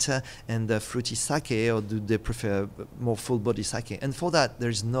light and fruity sake, or do they prefer more full body sake? And for that,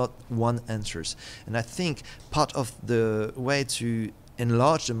 there's not one answer. And I think part of the way to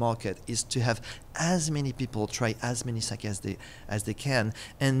enlarge the market is to have as many people try as many sake as they can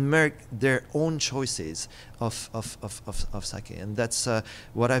and make their own choices of sake. And that's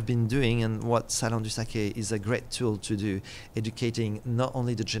what I've been doing, and what Salon du Sake is a great tool to do, educating not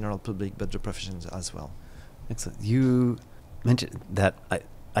only the general public but the professionals as well. Excellent. You mentioned that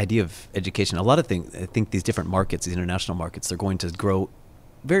idea of education. A lot of things, I think these different markets, these international markets, they're going to grow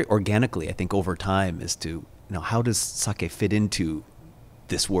very organically, I think, over time, as to how does sake fit into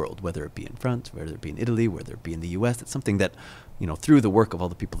this world, whether it be in France, whether it be in Italy, whether it be in the US. It's something that, through the work of all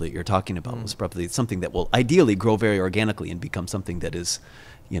the people that you're talking about, was probably something that will ideally grow very organically and become something that is,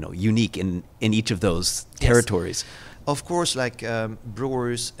 unique in each of those territories. Yes. Of course, like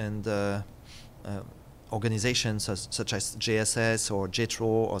brewers and organizations such as JSS or JETRO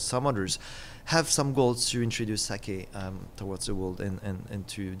or some others have some goals to introduce sake towards the world and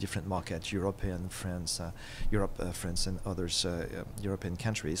to different markets, France, and others European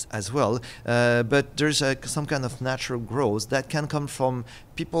countries as well. But there's some kind of natural growth that can come from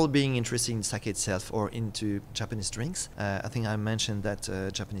people being interested in sake itself or into Japanese drinks. I think I mentioned that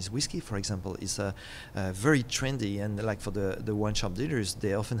Japanese whiskey, for example, is very trendy, and like for the wine shop dealers,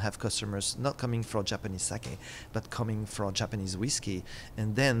 they often have customers not coming for Japanese sake, but coming for Japanese whiskey,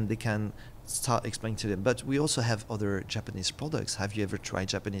 and then they can start explaining to them. But we also have other Japanese products. Have you ever tried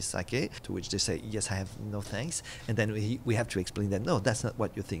Japanese sake? To which they say, yes, I have, no thanks. And then we have to explain them, no, that's not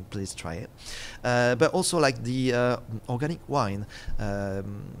what you think, please try it. But also like the organic wine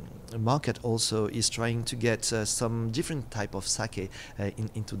market also is trying to get some different type of sake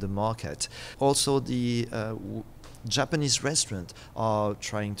into the market. Also the Japanese restaurants are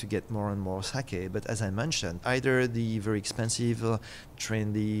trying to get more and more sake, but as I mentioned, either the very expensive,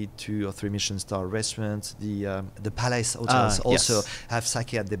 trendy 2 or 3 Michelin star restaurants, the palace hotels also have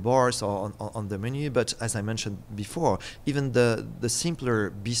sake at the bars or on the menu. But as I mentioned before, even the simpler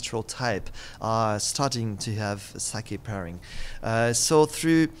bistro type are starting to have sake pairing. So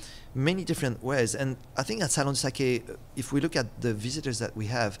through many different ways. And I think at Salon du Sake, if we look at the visitors that we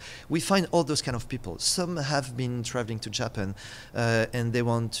have, we find all those kind of people. Some have been traveling to Japan and they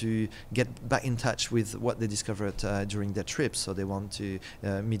want to get back in touch with what they discovered during their trip. So they want to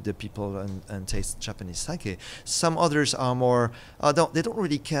meet the people and taste Japanese sake. Some others are more, they don't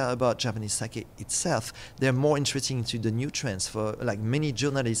really care about Japanese sake itself. They're more interested into the new trends. For like many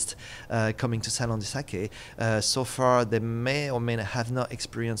journalists coming to Salon du Sake, so far they may or may have not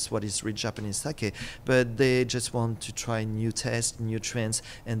experienced what is real Japanese sake, but they just want to try new tests, new trends,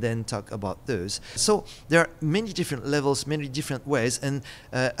 and then talk about those. So there are many different levels, many different ways, and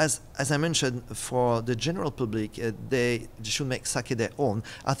as I mentioned, for the general public, they should make sake their own.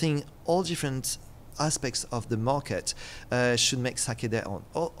 I think all different aspects of the market should make sake their own.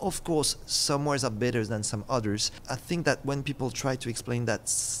 Of course, some ways are better than some others. I think that when people try to explain that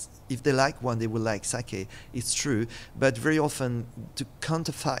if they like one, they will like sake, it's true. But very often, to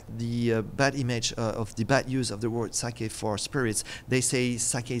counterfact the bad image of the bad use of the word sake for spirits, they say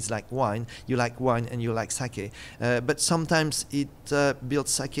sake is like wine. You like wine and you like sake. But sometimes it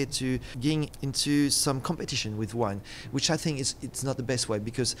builds sake to getting into some competition with wine, which I think it's not the best way,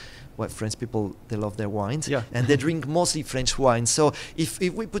 because French people, they love their wines, and they drink mostly French wine. So if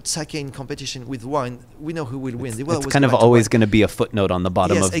we put sake in competition with wine, we know who will win. It's kind of always going to be a footnote on the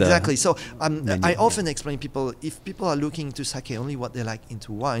bottom of the exactly. So I often explain people, if people are looking into sake only what they like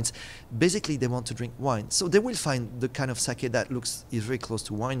into wines, basically they want to drink wine. So they will find the kind of sake that is very close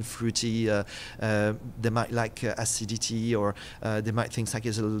to wine, fruity. They might like acidity, or they might think sake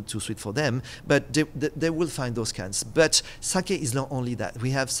is a little too sweet for them, but they will find those kinds. But sake is not only that.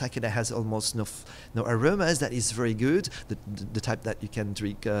 We have sake that has almost no aromas, that is very good, the type that you can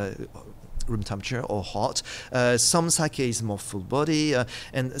drink room temperature or hot. Some sake is more full body,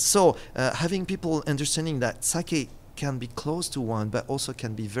 and so having people understanding that sake can be close to wine but also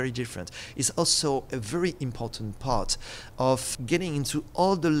can be very different is also a very important part of getting into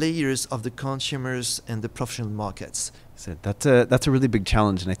all the layers of the consumers and the professional markets. So that's a really big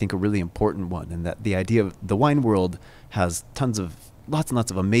challenge, and I think a really important one, and that the idea of the wine world has lots and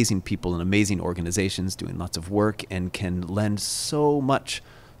lots of amazing people and amazing organizations doing lots of work and can lend so much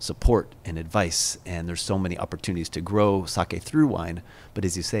support and advice, and there's so many opportunities to grow sake through wine. But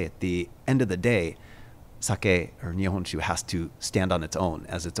as you say, at the end of the day, sake or Nihonshu has to stand on its own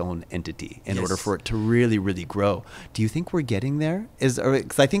as its own entity in order for it to really, really grow. Do you think we're getting there?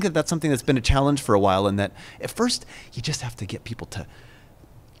 Because I think that's something that's been a challenge for a while, and that at first you just have to get people to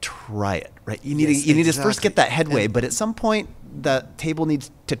try it, right? You need to first get that headway, but at some point the table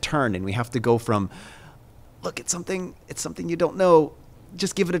needs to turn, and we have to go from, look, it's something you don't know,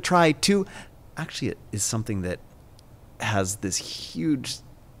 just give it a try, to actually it is something that has this huge,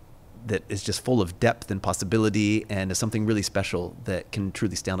 that is just full of depth and possibility, and is something really special that can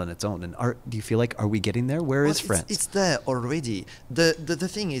truly stand on its own. And do you feel like, are we getting there? Where is France? It's there already. The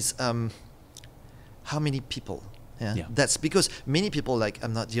thing is, how many people? Yeah. That's because many people, like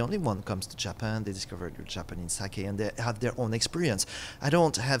I'm not the only one, comes to Japan, they discover Japanese sake and they have their own experience. I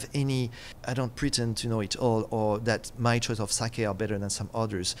don't pretend to know it all, or that my choice of sake are better than some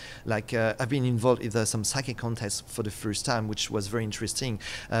others. Like I've been involved in some sake contests for the first time, which was very interesting.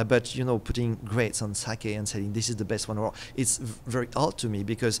 But putting grades on sake and saying this is the best one, or it's very odd to me,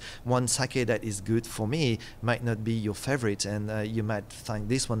 because one sake that is good for me might not be your favorite, and you might find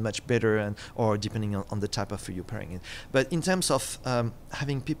this one much better, or depending on the type of food you're pairing. But in terms of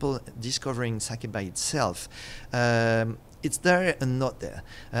having people discovering sake by itself, it's there and not there.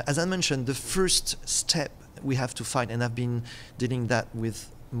 As I mentioned, the first step we have to find, and I've been doing that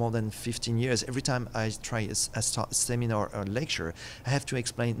with more than 15 years. Every time I start a seminar or lecture, I have to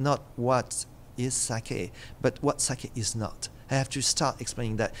explain not what is sake, but what sake is not. I have to start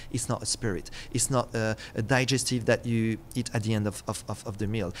explaining that it's not a spirit. It's not a digestive that you eat at the end of the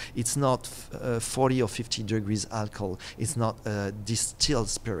meal. It's not 40 or 50 degrees alcohol. It's not a distilled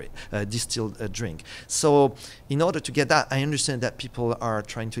spirit, distilled drink. So in order to get that, I understand that people are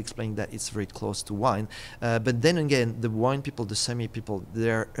trying to explain that it's very close to wine. But then again, the wine people, the semi people,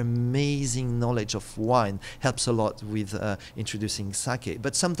 their amazing knowledge of wine helps a lot with introducing sake.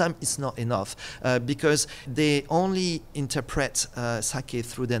 But sometimes it's not enough because they only interpret sake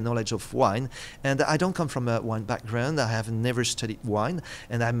through their knowledge of wine. And I don't come from a wine background. I have never studied wine,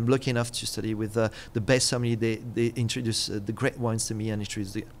 and I'm lucky enough to study with the best sommelier. They introduce the great wines to me and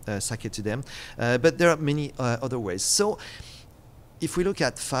introduce the sake to them. But there are many other ways. So if we look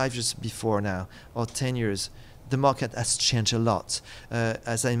at 5 years before now, or 10 years, the market has changed a lot.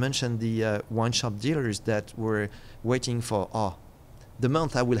 As I mentioned, the wine shop dealers that were waiting for, the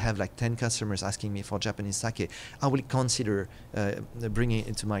month I will have like 10 customers asking me for Japanese sake, I will consider bringing it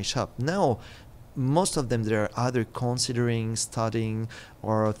into my shop. Now, most of them, they're either considering studying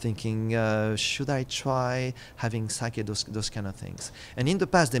or thinking, should I try having sake, those kind of things. And in the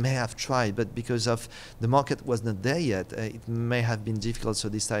past, they may have tried, but because of the market was not there yet, it may have been difficult, so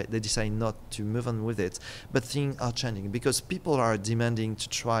they decide not to move on with it. But things are changing because people are demanding to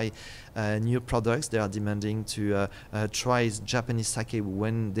try new products. They are demanding to try Japanese sake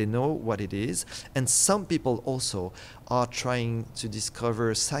when they know what it is. And some people also are trying to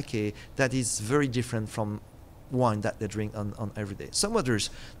discover sake that is very different from wine that they drink on every day. Some others,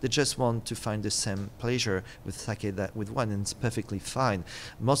 they just want to find the same pleasure with sake that with wine, and it's perfectly fine.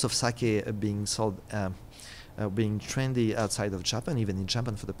 Most of sake being sold, being trendy outside of Japan, even in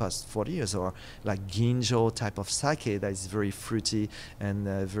Japan for the past 40 years, or like ginjo type of sake that is very fruity and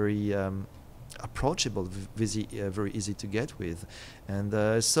very approachable, very easy to get with.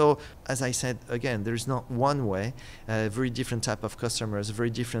 And so, as I said, again, there's not one way, very different type of customers, very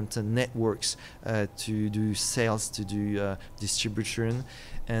different networks to do sales, to do distribution.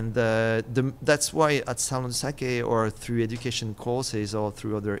 And that's why at Salon Sake, or through education courses or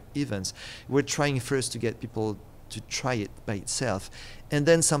through other events, we're trying first to get people to try it by itself. And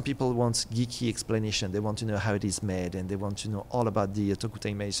then some people want geeky explanation. They want to know how it is made, and they want to know all about the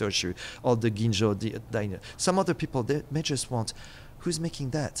Tokuteimei Shochu or the Ginjo diner. Some other people, they may just want, who's making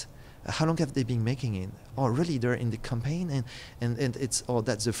that? How long have they been making it? Oh, really? They're in the campaign, and it's, oh,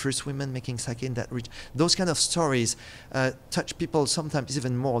 that's the first women making sake in that region. Those kind of stories touch people sometimes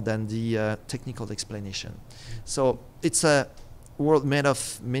even more than the technical explanation. So it's a world made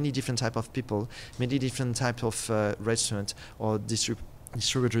of many different type of people, many different type of restaurant or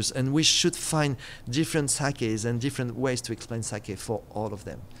distributors, and we should find different sakes and different ways to explain sake for all of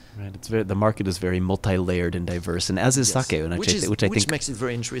them. Right, it's the market is very multi-layered and diverse, and as is sake, and which I think makes it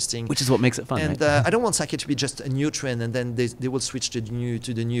very interesting. Which is what makes it fun. And right? I don't want sake to be just a new trend, and then they will switch to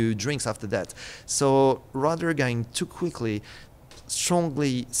the new drinks after that. So rather going too quickly,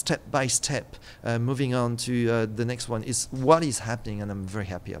 strongly, step by step, moving on to the next one is what is happening, and I'm very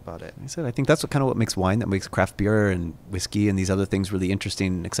happy about it. I think that's what makes wine, that makes craft beer and whiskey and these other things really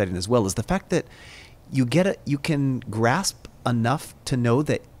interesting and exciting as well, is the fact that you can grasp enough to know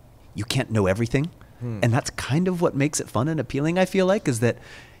that you can't know everything. And that's kind of what makes it fun and appealing, I feel like, is that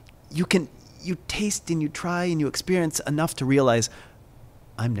you taste and you try and you experience enough to realize,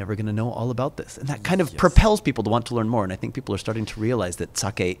 I'm never going to know all about this. And that kind of propels people to want to learn more. And I think people are starting to realize that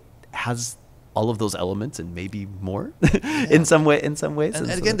sake has all of those elements and maybe more in some ways. And so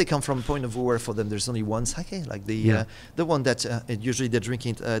again, they come from a point of view where for them there's only one sake, like the one that usually they're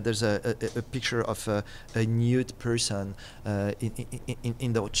drinking. There's a picture of a nude person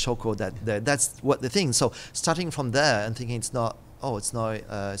in the choco. That's what they think. So starting from there and thinking it's not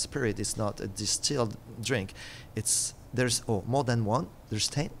spirit, it's not a distilled drink. There's more than one. There's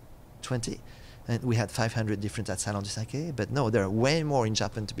 10, 20. And we had 500 different at Salon du Sake, but no, there are way more in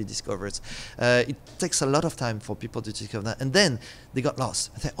Japan to be discovered. It takes a lot of time for people to discover that. And then they got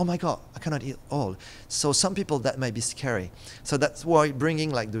lost. They say, oh my God, I cannot eat all. So some people, that might be scary. So that's why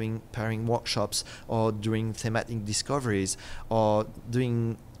doing pairing workshops or doing thematic discoveries or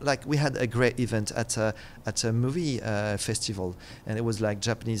doing, like we had a great event at a movie festival, and it was like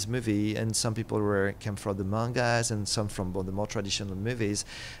Japanese movie, and some people came from the mangas and some from the more traditional movies.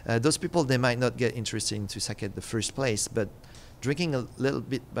 Those people, they might not get interested into sake at the first place, but drinking a little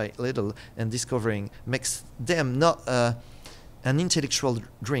bit by little and discovering makes them not an intellectual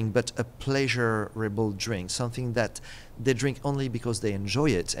drink, but a pleasurable drink, something that they drink only because they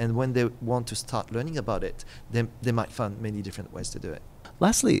enjoy it, and when they want to start learning about it, they might find many different ways to do it.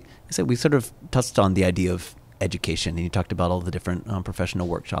 Lastly, I said we sort of touched on the idea of education, and you talked about all the different professional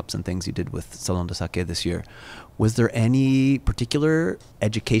workshops and things you did with Salon de Sake this year. Was there any particular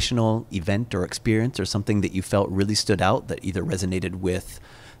educational event or experience or something that you felt really stood out that either resonated with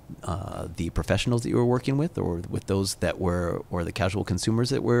the professionals that you were working with, or with those that were, or the casual consumers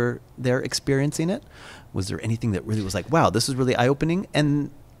that were there experiencing it? Was there anything that really was like, wow, this is really eye-opening?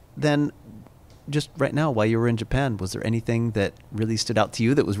 And then just right now, while you were in Japan, was there anything that really stood out to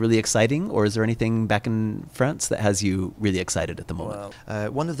you that was really exciting, or is there anything back in France that has you really excited at the moment?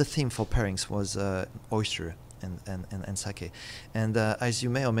 Well, one of the themes for pairings was oyster and sake. And as you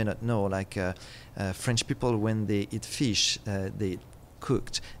may or may not know, like French people, when they eat fish, they eat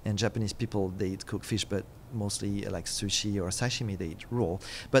cooked, and Japanese people, they eat cooked fish, but mostly like sushi or sashimi, they eat raw.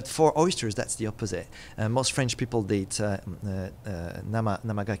 But for oysters, that's the opposite. Most French people, they eat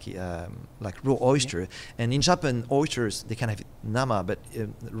namagaki, like raw oyster. And in Japan, oysters, they can have nama, but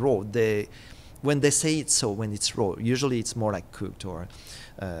raw, they when they say it's so, when it's raw, usually it's more like cooked or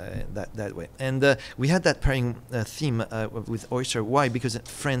that way. And we had that pairing theme with oyster. Why? Because in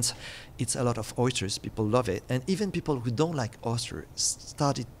France, it's a lot of oysters. People love it. And even people who don't like oyster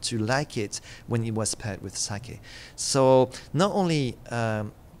started to like it when it was paired with sake. So not only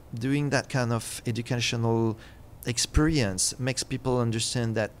doing that kind of educational experience makes people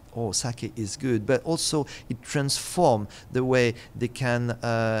understand that sake is good, but also it transforms the way they can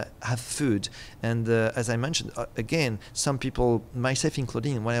have food. And as I mentioned, again, some people, myself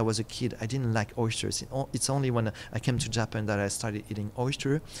including, when I was a kid, I didn't like oysters. It's only when I came to Japan that I started eating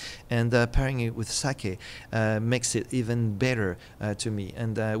oyster, and pairing it with sake makes it even better to me.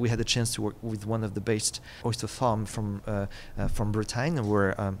 And we had a chance to work with one of the best oyster farm from Bretagne,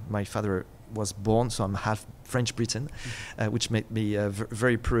 where my father was born, so I'm half French Briton, which made me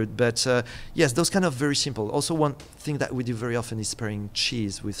very prude. But yes, those kind of very simple. Also, one thing that we do very often is pairing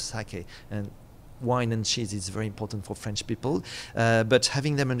cheese with sake, and wine and cheese is very important for French people. But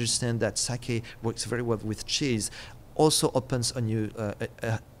having them understand that sake works very well with cheese also opens a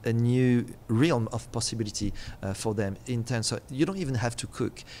new realm of possibility for them in terms of, you don't even have to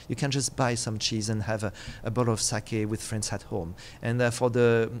cook. You can just buy some cheese and have a bottle of sake with friends at home. And for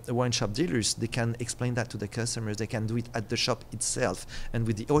the wine shop dealers, they can explain that to the customers. They can do it at the shop itself. And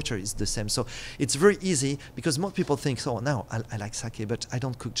with the oyster, it's the same. So it's very easy, because most people think, now I like sake, but I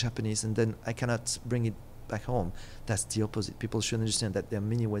don't cook Japanese, and then I cannot bring it back home. That's the opposite. People should understand that there are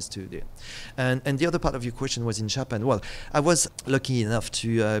many ways to do it. And the other part of your question was in Japan. Well, I was lucky enough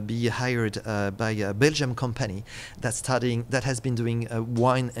to be hired by a Belgian company that has been doing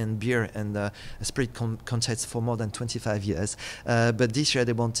wine and beer and spirit contests for more than 25 years. But this year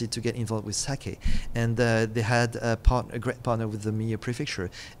they wanted to get involved with sake, and they had a great partner with the Mie Prefecture,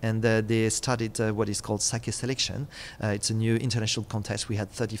 and they started what is called sake selection. It's a new international contest. We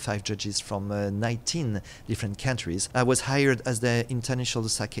had 35 judges from 19 different countries. I was hired as the international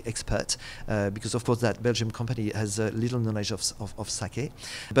sake expert because, of course, that Belgian company has little knowledge of sake.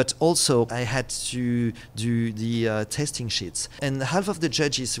 But also, I had to do the tasting sheets. And half of the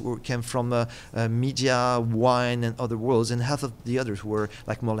judges came from media, wine, and other worlds, and half of the others were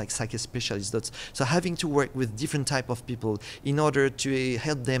more like sake specialists. So having to work with different type of people in order to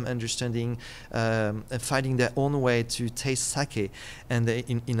help them understanding and finding their own way to taste sake and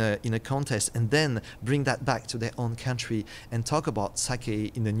in a contest, and then bring that back to their own country and talk about sake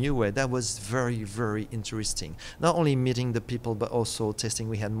in a new way. That was very, very interesting. Not only meeting the people, but also tasting.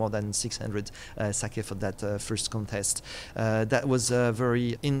 We had more than 600 sake for that first contest. That was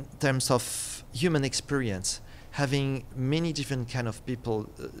very, in terms of human experience, having many different kind of people,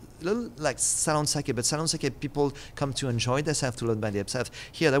 like salon sake, but salon sake people come to enjoy themselves, to learn by themselves.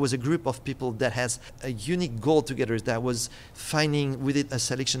 Here, there was a group of people that has a unique goal together, that was finding with it a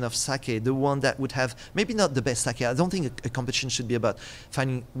selection of sake, the one that would have, maybe not the best sake. I don't think a competition should be about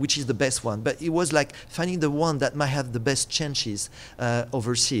finding which is the best one, but it was like finding the one that might have the best chances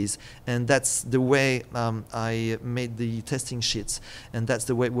overseas. And that's the way I made the testing sheets, and that's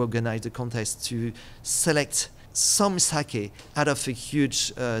the way we organized the contest, to select some sake out of a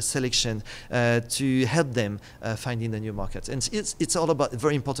huge selection to help them finding the new markets. And it's all about,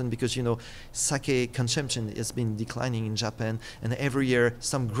 very important, because sake consumption has been declining in Japan, and every year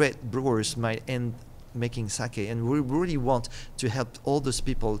some great brewers might end making sake, and we really want to help all those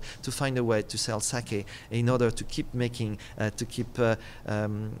people to find a way to sell sake in order to keep making, to keep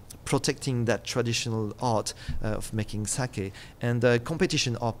protecting that traditional art of making sake. And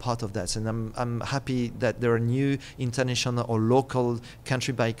competition are part of that, and I'm happy that there are new international or local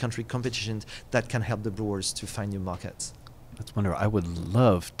country by country competitions that can help the brewers to find new markets. That's wonderful. I would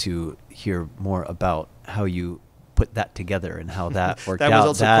love to hear more about how you put that together and how that worked out. That was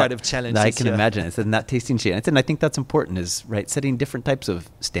also quite a challenge. I can imagine. It's in that tasting sheet. And I think that's important, is setting different types of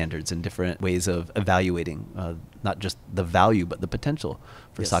standards and different ways of evaluating not just the value but the potential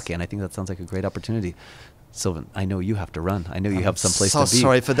for sake. And I think that sounds like a great opportunity. Sylvain, I know you have to run. I know you have some place to be. So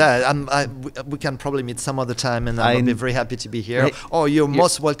sorry for that. We can probably meet some other time, and I'll be very happy to be here. You're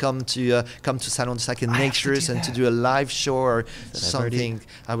most welcome to come to Salon de Sake next year and to do a live show or something.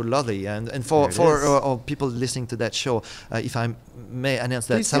 I would love it. And for people listening to that show, if I may announce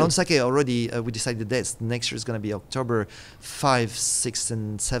that Salon de Sake already, we decided the dates. Next year is going to be October 5, 6,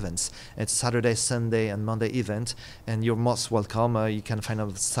 and 7th. It's Saturday, Sunday, and Monday event, and you're most welcome. You can find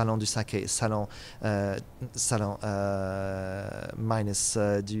out Salon du Sake, Salon salon minus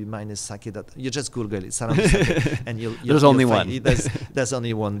sake. You just Google it, salon sake, and There's only one. There's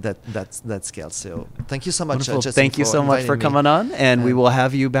only one that scale. So thank you so much. Thank you so much for coming on, and we will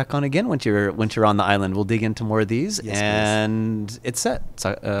have you back on again once you're on the island. We'll dig into more of these, and please. It's set.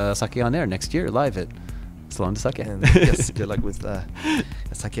 Sake on Air next year, live at Salon de Sake. And yes, good luck with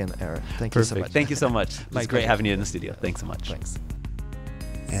Sake on Air. Thank you so much. Thank you so much. It's great having you in the studio. Thanks so much. Thanks.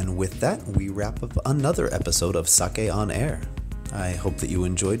 And with that, we wrap up another episode of Sake on Air. I hope that you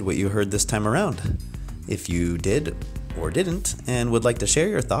enjoyed what you heard this time around. If you did or didn't and would like to share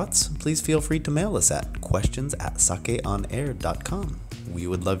your thoughts, please feel free to mail us at questions@sakeonair.com. We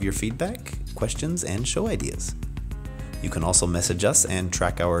would love your feedback, questions, and show ideas. You can also message us and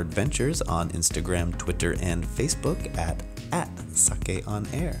track our adventures on Instagram, Twitter, and Facebook at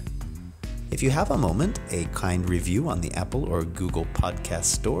 @sakeonair. If you have a moment, a kind review on the Apple or Google Podcast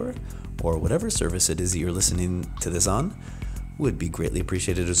Store, or whatever service it is that you're listening to this on, would be greatly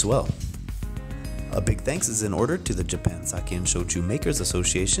appreciated as well. A big thanks is in order to the Japan Sake and Shochu Makers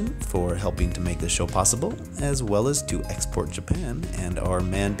Association for helping to make this show possible, as well as to Export Japan and our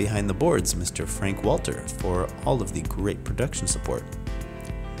man behind the boards, Mr. Frank Walter, for all of the great production support.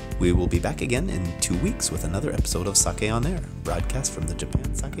 We will be back again in 2 weeks with another episode of Sake on Air, broadcast from the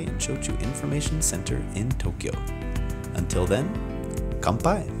Japan Sake and Shochu Information Center in Tokyo. Until then,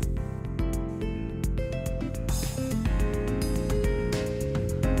 kanpai!